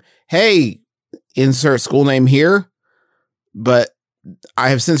nickname. Hey, insert school name here. But I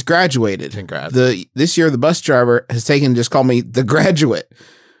have since graduated. Congrats. This year, the bus driver has just called me the graduate,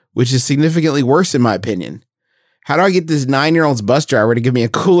 which is significantly worse in my opinion. How do I get this 9-year-old's bus driver to give me a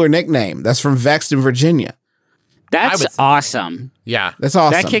cooler nickname? That's from Vexton, Virginia. That's awesome. Yeah. That's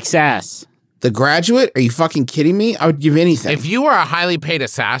awesome. That kicks ass. The Graduate? Are you fucking kidding me? I would give anything. If you were a highly paid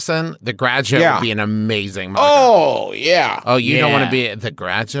assassin, The Graduate would be an amazing motherfucker. Oh, yeah. Oh, you don't want to be The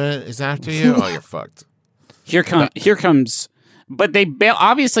Graduate is after you? Oh, you're fucked. Here comes. But they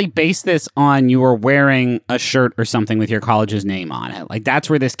obviously based this on you were wearing a shirt or something with your college's name on it. Like,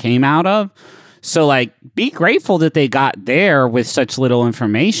 that's where this came out of. So, like, be grateful that they got there with such little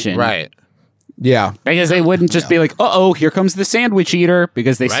information. Right. Yeah. Because they wouldn't just be like, uh-oh, here comes the sandwich eater,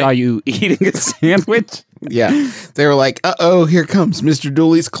 because they saw you eating a sandwich. Yeah. They were like, uh-oh, here comes Mr.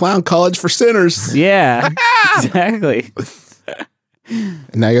 Dooley's Clown College for Sinners. Yeah, exactly.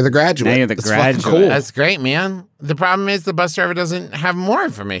 And now you're the Graduate. Now you're the That's Graduate. fucking cool. That's great, man. The problem is the bus driver doesn't have more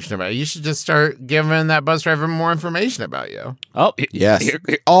information about you. You should just start giving that bus driver more information about you. Oh, Yes.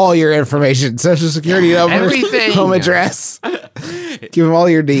 All your information, social security number, Everything. home address. Give him all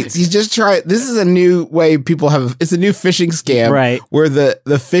your deets. He's just trying. This is a new way people have. It's a new phishing scam, Right. Where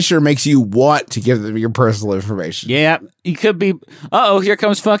the fisher makes you want to give them your personal information. Yeah, you could be. Here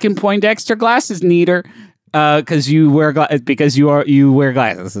comes fucking Poindexter glasses neater. Because you wear you wear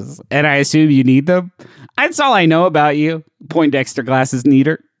glasses, and I assume you need them. That's all I know about you, Poindexter glasses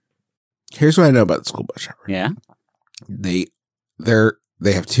neater. Here's what I know about the school bus driver. Yeah,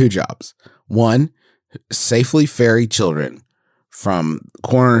 They have two jobs. One, safely ferry children from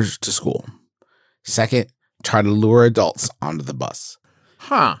corners to school. Second, try to lure adults onto the bus.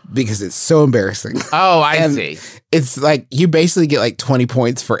 Huh. Because it's so embarrassing. Oh, I see. It's like you basically get like 20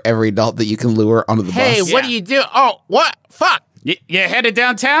 points for every adult that you can lure onto the Hey, bus. what do you do? Oh, what? Fuck. you headed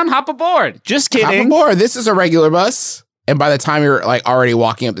downtown? Hop aboard. Just kidding. Hop aboard. This is a regular bus. And by the time you're like already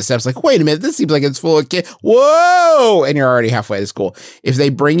walking up the steps, like, wait a minute, this seems like it's full of kids. Whoa! And you're already halfway to school. If they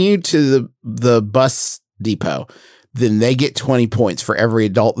bring you to the bus depot, then they get 20 points for every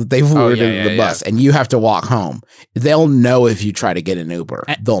adult that they've lured into the bus, and you have to walk home. They'll know if you try to get an Uber.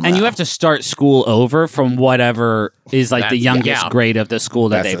 They'll know. And you have to start school over from whatever is like the youngest grade of the school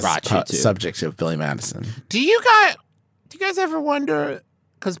that they brought you to. Subject of Billy Madison. Do you guys ever wonder?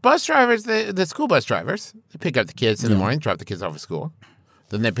 Because bus drivers, the school bus drivers, they pick up the kids in the morning, drop the kids off at school.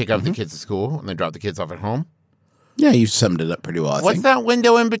 Then they pick up the kids at school, and they drop the kids off at home. Yeah, you summed it up pretty well, I What's think. that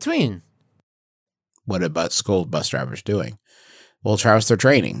window in between? What a school bus driver's doing? Well, Travis, they're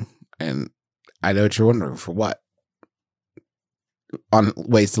training. And I know what you're wondering, for what? On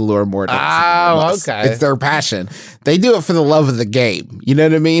ways to lure more adults. Oh, okay. It's their passion. They do it for the love of the game. You know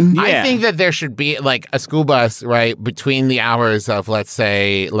what I mean? Yeah. I think that there should be like a school bus, right, between the hours of, let's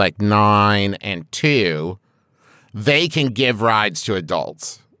say, like 9 and 2. They can give rides to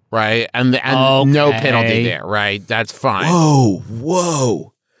adults, right? And no penalty there, right? That's fine.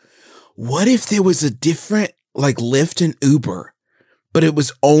 Whoa. What if there was a different, like, Lyft and Uber, but it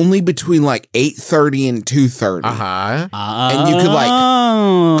was only between like 8:30 and 2:30. And you could like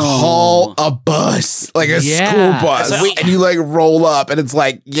call a bus, like a school bus, and you like roll up, and it's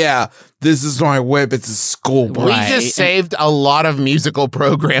like, yeah, this is my whip. It's a school bus. We just saved a lot of musical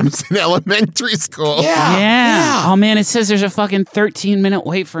programs in elementary school. Yeah. Oh man, it says there's a fucking 13-minute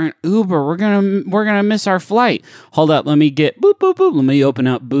wait for an Uber. We're gonna miss our flight. Hold up, let me get boop boop boop. Let me open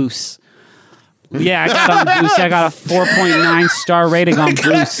up Boost. Yeah, I got on Boost. I got a 4.9 star rating on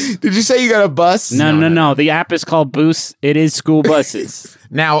Boost. Did you say you got a bus? No. The app is called Boost. It is school buses.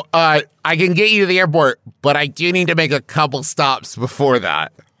 Now, I can get you to the airport, but I do need to make a couple stops before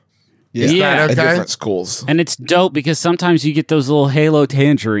that. Yeah. Okay? At different schools. And it's dope because sometimes you get those little Halo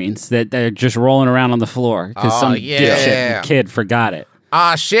tangerines that they're just rolling around on the floor because some dipshit kid forgot it.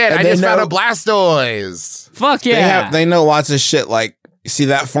 Ah, shit. I just found a Blastoise. Fuck yeah. They know lots of shit like, you see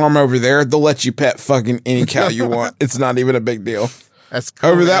that farm over there? They'll let you pet fucking any cow you want. It's not even a big deal. That's cool.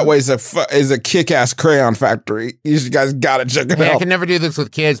 Over that way is a kick-ass crayon factory. You guys gotta check it out. I can never do this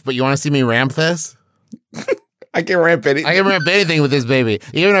with kids, but you want to see me ramp this? I can ramp anything. I can ramp anything with this baby.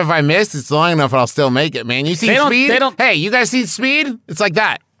 Even if I miss, it's long enough, I'll still make it, man. You see Speed? Hey, you guys see Speed? It's like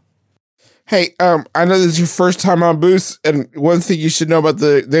that. Hey, I know this is your first time on Boost, and one thing you should know about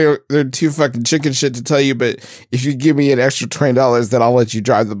they're too fucking chicken shit to tell you, but if you give me an extra $20, then I'll let you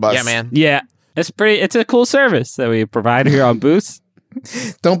drive the bus. Yeah, man. Yeah. It's a cool service that we provide here on Boost.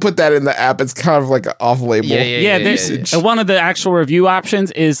 Don't put that in the app. It's kind of like an off label. Yeah. One of the actual review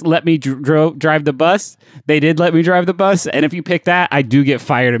options is let me drive the bus. They did let me drive the bus, and if you pick that, I do get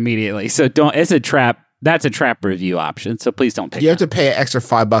fired immediately. So it's a trap. That's a trap review option, so please don't pick You have to pay an extra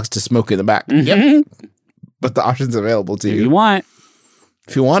 $5 to smoke in the back. Yep. But the option's available to you. If you want.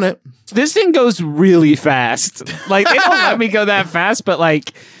 If you want it. This thing goes really fast. Like, they don't let me go that fast, but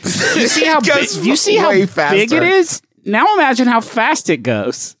like, you see how big it is? Now imagine how fast it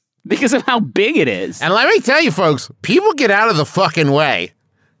goes because of how big it is. And let me tell you, folks, people get out of the fucking way.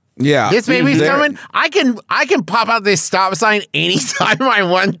 Yeah. This baby's coming. I can pop out this stop sign anytime I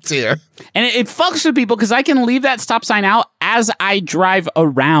want to. And it fucks with people because I can leave that stop sign out as I drive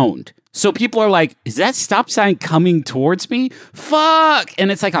around. So people are like, is that stop sign coming towards me? Fuck. And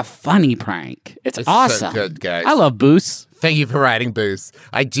it's like a funny prank. It's awesome. So good, guys. I love Boost. Thank you for riding Boost.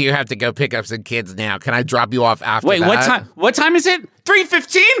 I do have to go pick up some kids now. Can I drop you off after that? Wait, what time is it?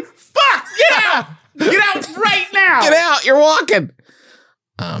 3:15? Fuck! Get out! Get out right now! Get out! You're walking!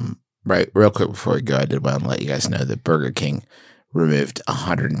 Right, real quick before we go, I did want to let you guys know that Burger King removed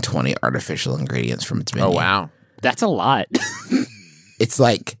 120 artificial ingredients from its menu. Oh, wow. That's a lot. It's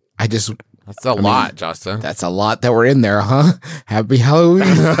like, That's a lot, Justin. That's a lot that were in there, huh? Happy Halloween.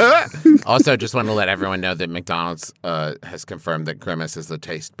 Also, just want to let everyone know that McDonald's has confirmed that Grimace is the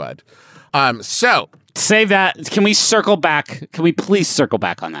taste bud. So save that. Can we circle back? Can we please circle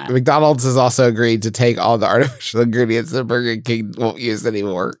back on that? McDonald's has also agreed to take all the artificial ingredients that Burger King won't use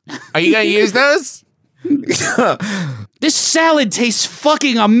anymore. Are you going to use those? This salad tastes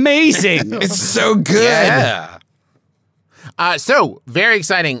fucking amazing. It's so good. Yeah. So very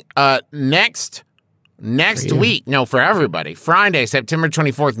exciting. Next week, no, for everybody, Friday, September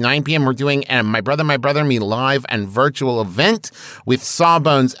 24th, 9 p.m., we're doing a My Brother, Me live and virtual event with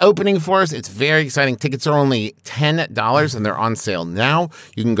Sawbones opening for us. It's very exciting. Tickets are only $10, and they're on sale now.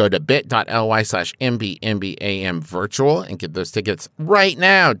 You can go to bit.ly/MBMBaM virtual and get those tickets right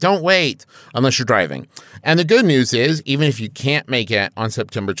now. Don't wait unless you're driving. And the good news is, even if you can't make it on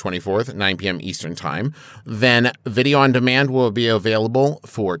September 24th at 9 p.m. Eastern Time, then video on demand will be available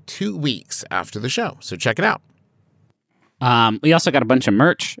for 2 weeks after the show. So check it out. We also got a bunch of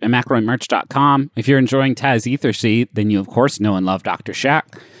merch at McElroyMerch.com. If you're enjoying Taz Etherseed, then you, of course, know and love Dr.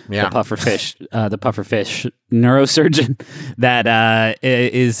 Shack, the pufferfish neurosurgeon that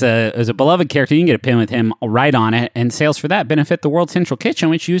is a beloved character. You can get a pin with him right on it. And sales for that benefit the World Central Kitchen,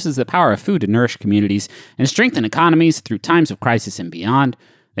 which uses the power of food to nourish communities and strengthen economies through times of crisis and beyond.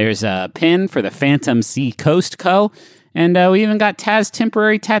 There's a pin for the Phantom Sea Coast Co., and we even got Taz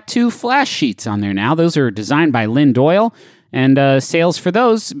temporary tattoo flash sheets on there now. Those are designed by Lynn Doyle, and sales for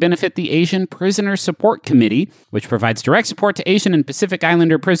those benefit the Asian Prisoner Support Committee, which provides direct support to Asian and Pacific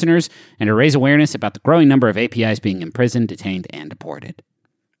Islander prisoners and to raise awareness about the growing number of APIs being imprisoned, detained, and deported.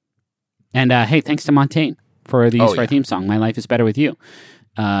 And hey, thanks to Montaigne for the use of our theme song, My Life is Better With You.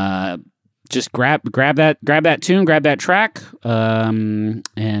 Just grab that tune, grab that track, and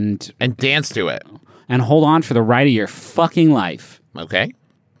dance to it. And hold on for the ride of your fucking life. Okay.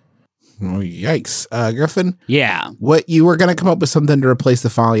 Oh, yikes. Griffin? Yeah. What, you were going to come up with something to replace the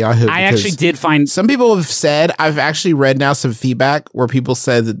file Yahoo? I actually did find... Some people have said, I've actually read now some feedback where people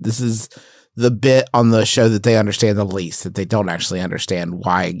said that this is the bit on the show that they understand the least, that they don't actually understand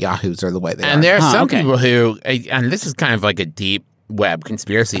why Yahoos are the way they are. And there are some people who, and this is kind of like a deep web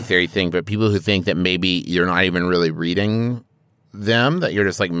conspiracy theory thing, but people who think that maybe you're not even really reading them, that you're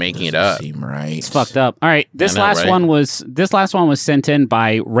just like making it up. Seem right. It's fucked up. All right, this last one was sent in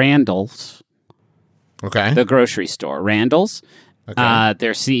by Randall's. Okay. The grocery store, Randall's. Okay.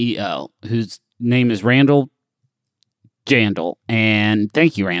 Their CEO, whose name is Randall Jandal. And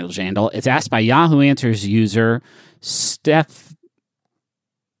thank you, Randall Jandal. It's asked by Yahoo Answers user Stephanie.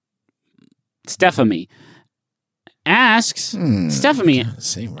 Asks Stephanie.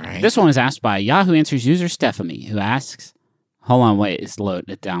 Right. This one is asked by Yahoo Answers user Stephanie, who asks, hold on, wait, it's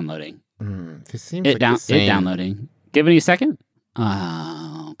downloading. This seems like the same. It's downloading. Give me a second.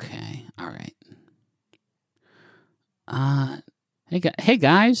 Okay. All right. Hey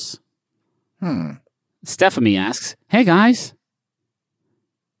guys. Stephanie asks, "Hey guys,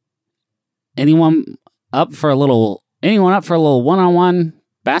 anyone up for a little one-on-one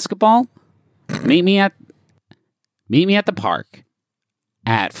basketball? Meet me at the park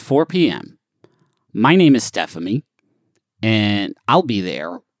at 4 p.m. My name is Stephanie, and I'll be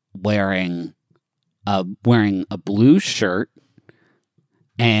there wearing a blue shirt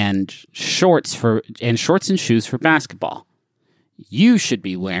and shorts and shoes for basketball. You should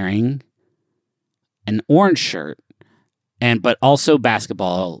be wearing an orange shirt but also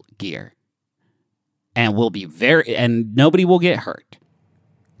basketball gear. And and nobody will get hurt.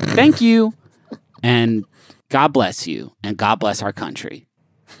 Thank you. And God bless you. And God bless our country.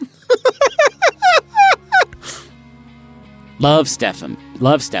 Love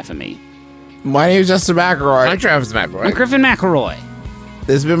Stephanie. My name is Justin McElroy. I'm Travis McElroy. I'm Griffin McElroy.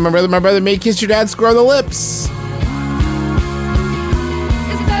 This has been my brother, me. Kiss your dad, square on the lips.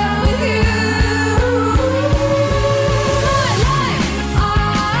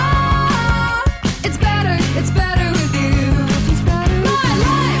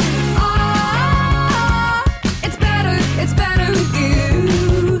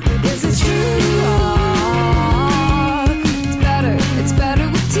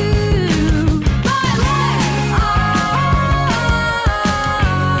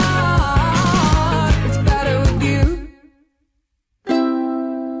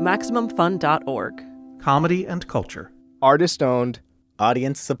 MaximumFun.org. Comedy and culture. Artist owned.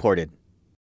 Audience supported.